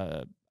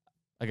 I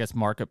guess,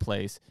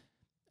 marketplace,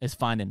 is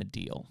finding a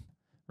deal,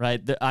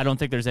 right? I don't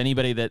think there's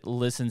anybody that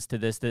listens to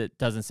this that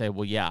doesn't say,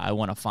 well, yeah, I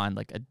want to find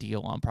like a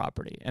deal on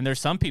property. And there's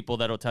some people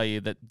that'll tell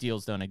you that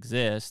deals don't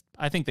exist.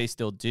 I think they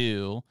still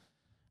do.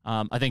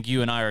 I think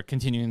you and I are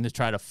continuing to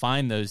try to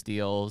find those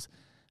deals.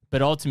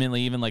 But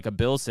ultimately, even like a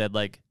Bill said,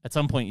 like at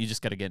some point you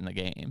just got to get in the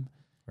game,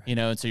 right.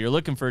 And so you're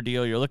looking for a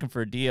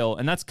deal.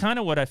 And that's kind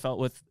of what I felt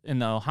with in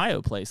the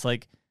Ohio place.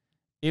 Like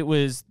it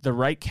was the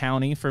right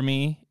county for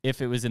me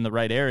if it was in the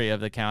right area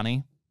of the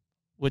county,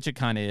 which it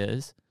kind of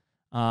is.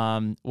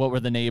 What were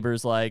the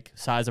neighbors like,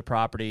 size of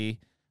property?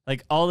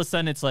 Like all of a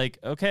sudden it's like,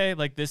 okay,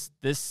 like this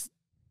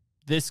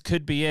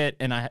could be it.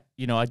 And I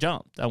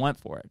jumped, I went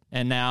for it.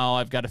 And now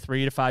I've got a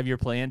 3 to 5 year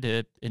plan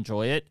to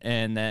enjoy it.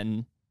 And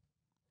then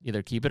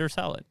either keep it or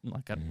sell it.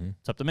 Like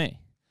it's up to me.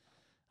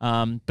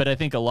 But I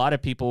think a lot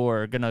of people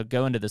are going to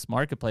go into this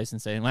marketplace and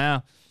say,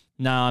 well,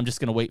 no, I'm just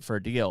going to wait for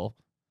a deal.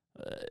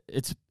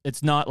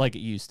 It's not like it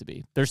used to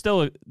be. There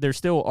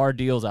still are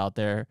deals out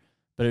there,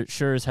 but it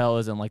sure as hell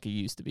isn't like it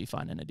used to be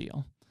finding a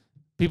deal.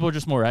 People are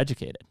just more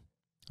educated.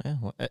 Yeah,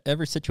 well,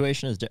 every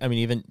situation is I mean,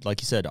 even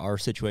like you said, our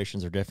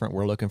situations are different.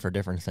 We're looking for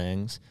different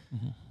things.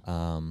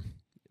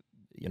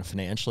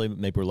 Financially,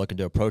 maybe we're looking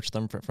to approach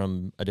them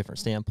from a different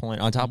standpoint.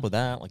 On top of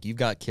that, like you've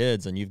got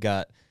kids and you've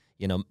got,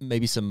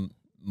 maybe some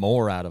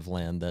more out of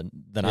land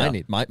than I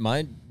need.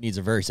 My needs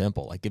are very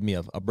simple. Like give me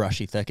a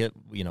brushy thicket,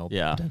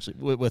 potentially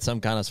with some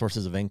kind of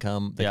sources of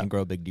income that can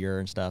grow big deer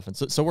and stuff. And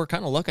so we're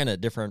kind of looking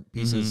at different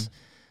pieces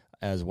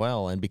as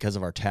well. And because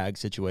of our tag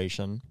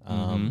situation,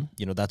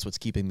 that's what's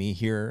keeping me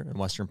here in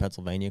Western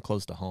Pennsylvania,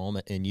 close to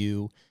home, and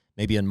you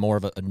maybe in more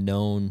of a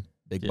known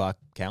big buck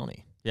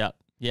county. Yeah.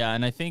 Yeah.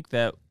 And I think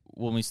that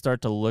when we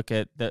start to look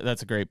at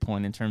that's a great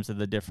point in terms of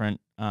the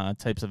different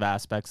types of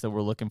aspects that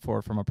we're looking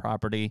for from a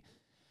property,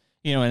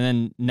 and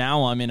then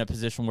now I'm in a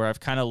position where I've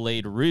kind of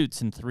laid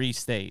roots in 3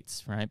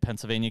 states, right?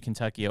 Pennsylvania,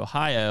 Kentucky,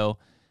 Ohio.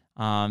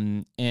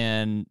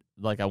 And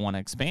like, I want to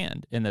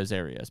expand in those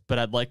areas, but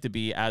I'd like to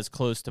be as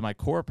close to my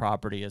core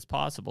property as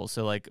possible.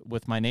 So like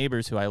with my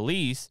neighbors who I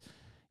lease,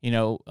 they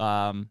know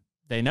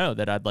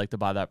that I'd like to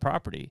buy that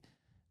property.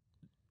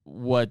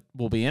 What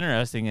will be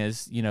interesting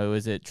is,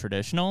 is it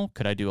traditional?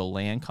 Could I do a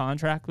land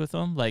contract with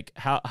them? Like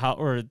how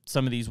are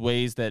some of these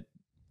ways that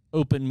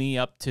open me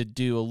up to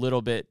do a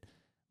little bit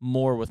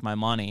more with my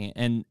money?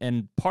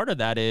 And part of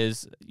that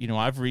is,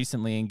 I've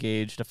recently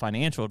engaged a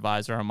financial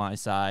advisor on my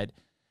side,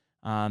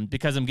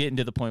 because I'm getting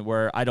to the point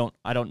where I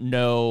don't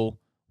know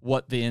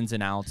what the ins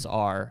and outs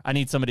are. I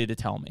need somebody to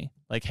tell me,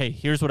 like, hey,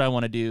 here's what I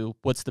want to do.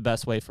 What's the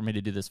best way for me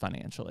to do this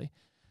financially?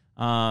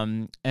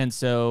 And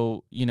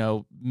so,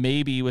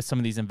 maybe with some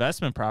of these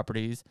investment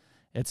properties,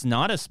 it's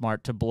not as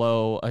smart to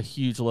blow a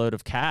huge load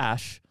of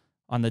cash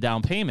on the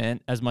down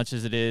payment as much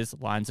as it is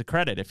lines of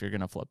credit if you're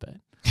going to flip it.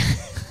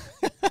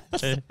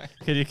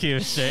 Could you keep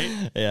it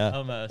straight? Yeah.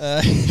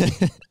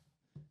 Almost.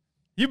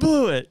 You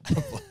blew it.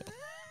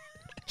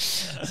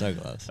 So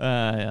close.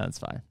 Yeah, that's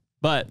fine.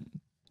 But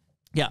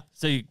yeah,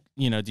 so do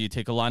you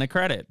take a line of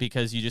credit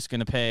because you're not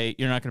going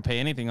to pay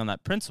anything on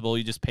that principal.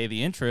 You just pay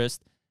the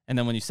interest. And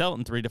then when you sell it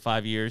in 3 to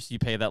 5 years, you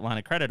pay that line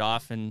of credit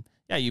off. And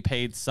yeah, you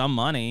paid some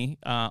money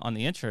on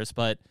the interest,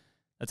 but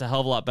that's a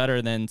hell of a lot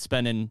better than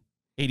spending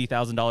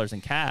 $80,000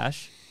 in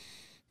cash.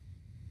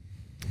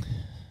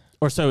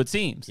 Or so it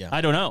seems. Yeah.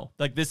 I don't know.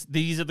 Like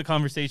these are the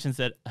conversations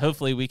that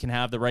hopefully we can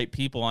have the right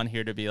people on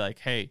here to be like,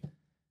 hey,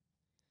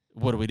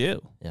 what do we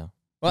do? Yeah.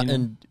 Well,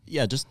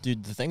 just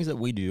dude, the things that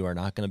we do are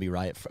not going to be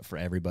right for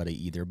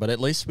everybody either. But at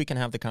least we can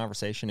have the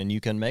conversation, and you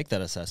can make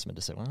that assessment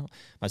to say, well,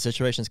 my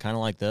situation is kind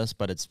of like this,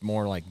 but it's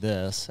more like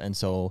this. And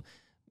so,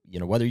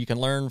 whether you can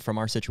learn from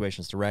our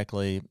situations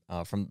directly,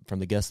 from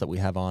the guests that we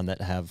have on that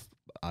have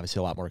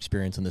obviously a lot more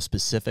experience in the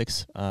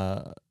specifics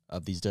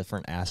of these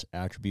different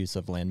attributes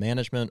of land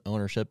management,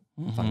 ownership,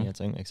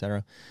 financing, et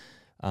cetera.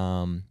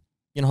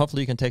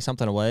 Hopefully you can take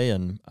something away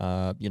and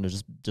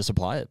just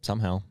apply it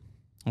somehow.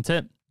 That's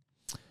it.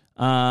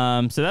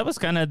 So that was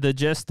kind of the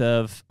gist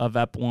of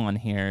EP 1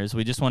 here, is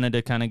we just wanted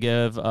to kind of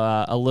give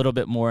a little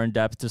bit more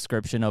in-depth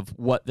description of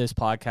what this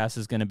podcast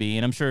is going to be.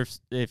 And I'm sure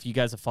if you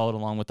guys have followed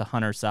along with the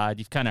hunter side,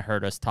 you've kind of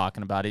heard us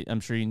talking about it. I'm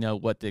sure you know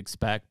what to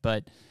expect.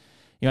 But,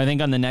 I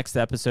think on the next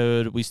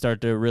episode, we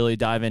start to really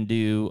dive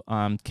into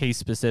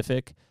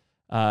case-specific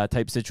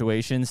type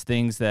situations,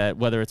 things that,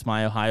 whether it's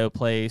my Ohio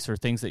place or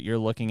things that you're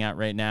looking at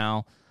right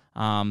now,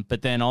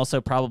 but then also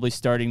probably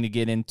starting to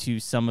get into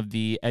some of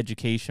the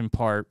education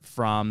part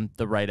from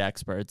the right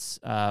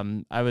experts.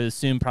 I would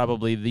assume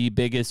probably the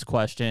biggest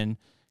question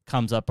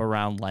comes up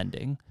around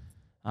lending.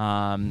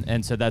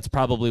 And so that's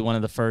probably one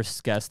of the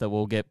first guests that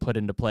will get put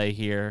into play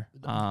here.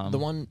 The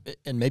one,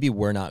 and maybe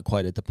we're not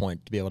quite at the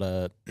point to be able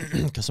to,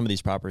 because some of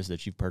these properties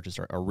that you've purchased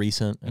are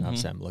recent, and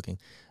obviously I'm looking.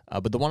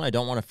 But the one I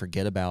don't want to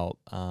forget about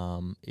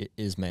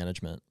is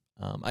management.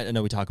 I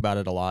know we talk about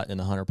it a lot in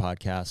the Hunter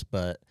podcast,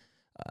 but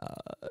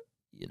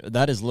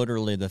that is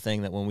literally the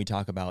thing that when we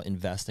talk about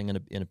investing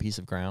in a piece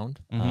of ground,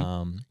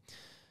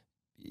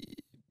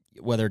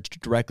 whether it's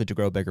directly to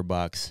grow bigger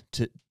bucks,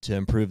 to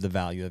improve the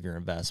value of your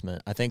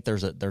investment, I think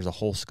there's a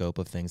whole scope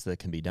of things that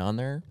can be done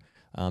there,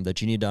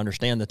 that you need to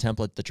understand the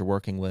template that you're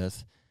working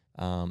with,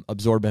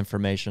 absorb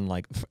information.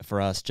 Like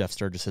for us, Jeff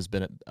Sturgis has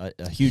been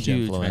a huge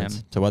influence.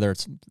 Man. So whether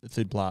it's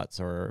food plots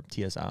or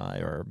TSI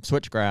or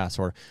switchgrass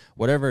or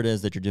whatever it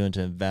is that you're doing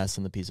to invest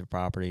in the piece of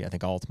property, I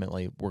think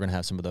ultimately we're going to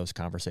have some of those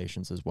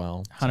conversations as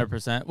well.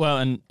 100%. Well,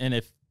 and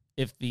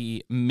if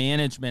the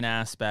management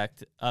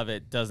aspect of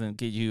it doesn't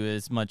get you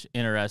as much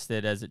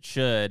interested as it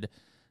should,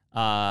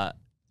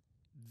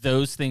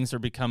 those things are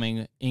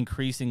becoming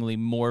increasingly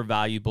more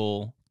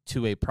valuable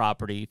to a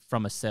property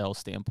from a sales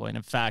standpoint.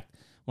 In fact,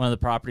 one of the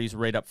properties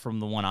right up from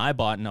the one I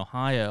bought in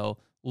Ohio,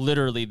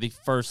 literally the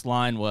first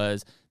line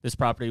was, this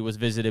property was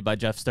visited by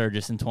Jeff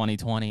Sturgis in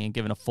 2020 and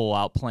given a full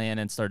out plan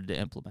and started to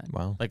implement.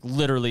 Wow. Like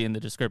literally in the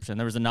description.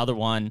 There was another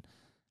one,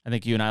 I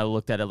think you and I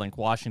looked at it, like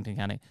Washington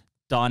County.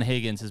 Don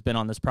Higgins has been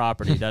on this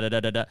property,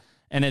 da-da-da-da-da.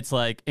 And it's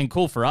like, and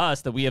cool for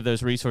us that we have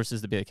those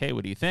resources to be like, hey,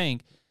 what do you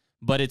think?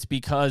 But it's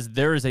because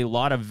there is a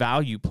lot of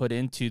value put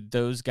into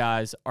those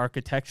guys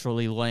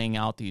architecturally laying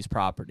out these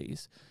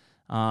properties.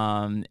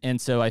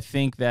 And so I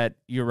think that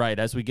you're right.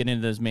 As we get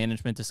into those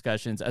management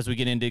discussions, as we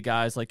get into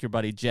guys like your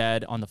buddy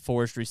Jed on the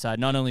forestry side,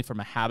 not only from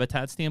a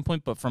habitat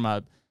standpoint, but from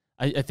I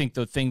think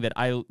the thing that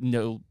I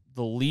know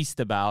the least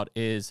about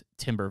is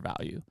timber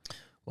value.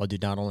 Well,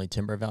 dude, not only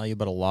timber value,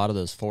 but a lot of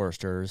those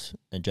foresters,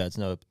 and Jed's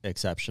no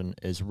exception,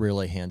 is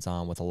really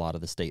hands-on with a lot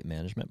of the state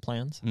management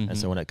plans. And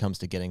so when it comes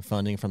to getting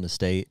funding from the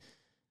state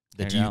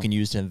that you can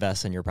use to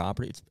invest in your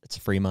property, it's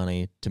free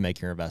money to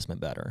make your investment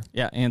better.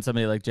 Yeah, and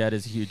somebody like Jed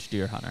is a huge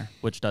deer hunter,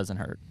 which doesn't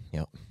hurt.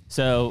 Yep.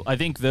 So I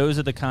think those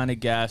are the kind of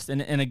guests,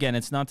 and again,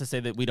 it's not to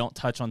say that we don't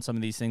touch on some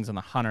of these things on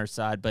the hunter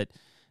side, but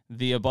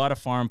the I Bought a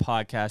Farm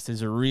podcast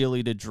is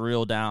really to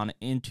drill down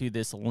into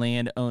this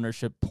land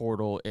ownership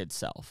portal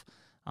itself.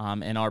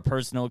 And our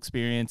personal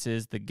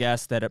experiences, the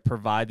guests that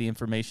provide the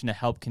information to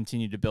help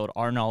continue to build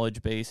our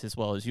knowledge base as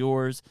well as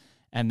yours.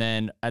 And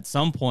then at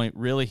some point,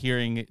 really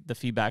hearing the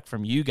feedback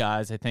from you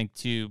guys, I think,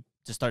 to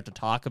start to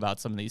talk about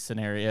some of these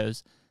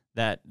scenarios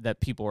that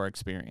people are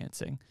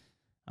experiencing.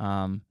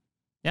 And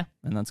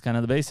that's kind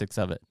of the basics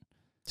of it.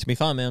 It's going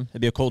to be fun, man. It'd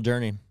be a cool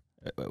journey.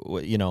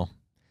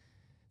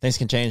 Things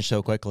can change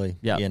so quickly.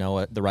 Yeah.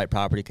 The right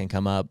property can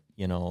come up.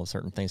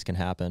 Certain things can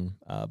happen.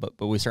 But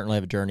we certainly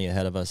have a journey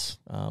ahead of us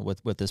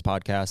with this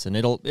podcast, and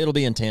it'll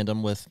be in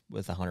tandem with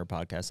the Hunter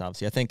podcast.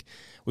 Obviously, I think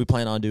we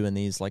plan on doing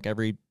these like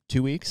every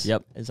 2 weeks.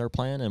 Yep, is our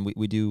plan, and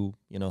we do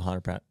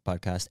Hunter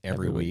podcast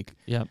every week.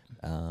 Yep.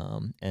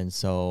 And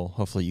so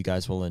hopefully you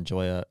guys will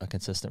enjoy a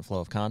consistent flow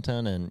of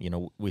content,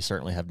 and we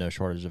certainly have no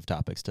shortage of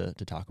topics to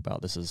talk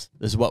about. This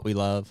is what we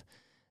love,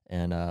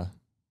 and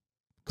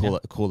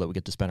cool that we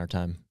get to spend our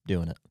time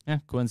doing it. Yeah,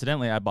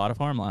 coincidentally, I bought a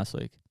farm last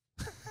week.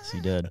 Yes,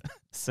 you did.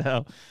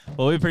 So,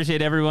 we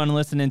appreciate everyone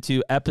listening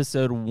to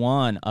episode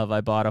 1 of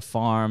I Bought a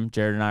Farm.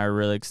 Jared and I are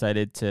really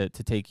excited to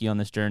take you on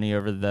this journey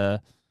over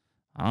the,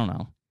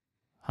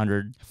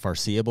 100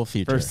 foreseeable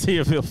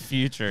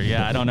future.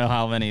 Yeah, I don't know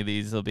how many of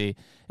these will be.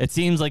 It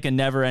seems like a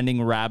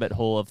never-ending rabbit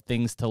hole of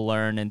things to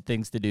learn and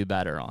things to do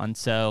better on.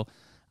 So,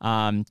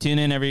 tune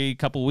in every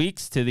couple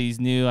weeks to these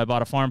new I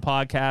Bought a Farm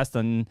podcast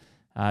on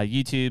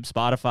YouTube,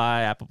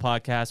 Spotify, Apple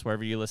Podcasts,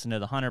 wherever you listen to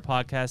the Hunter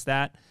podcast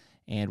at.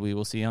 And we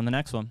will see you on the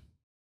next one.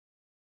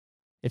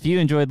 If you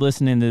enjoyed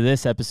listening to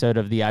this episode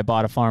of the I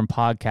Bought a Farm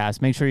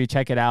podcast, make sure you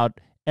check it out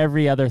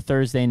every other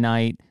Thursday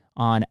night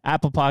on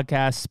Apple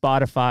Podcasts,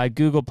 Spotify,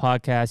 Google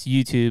Podcasts,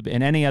 YouTube,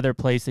 and any other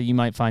place that you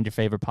might find your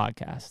favorite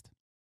podcast.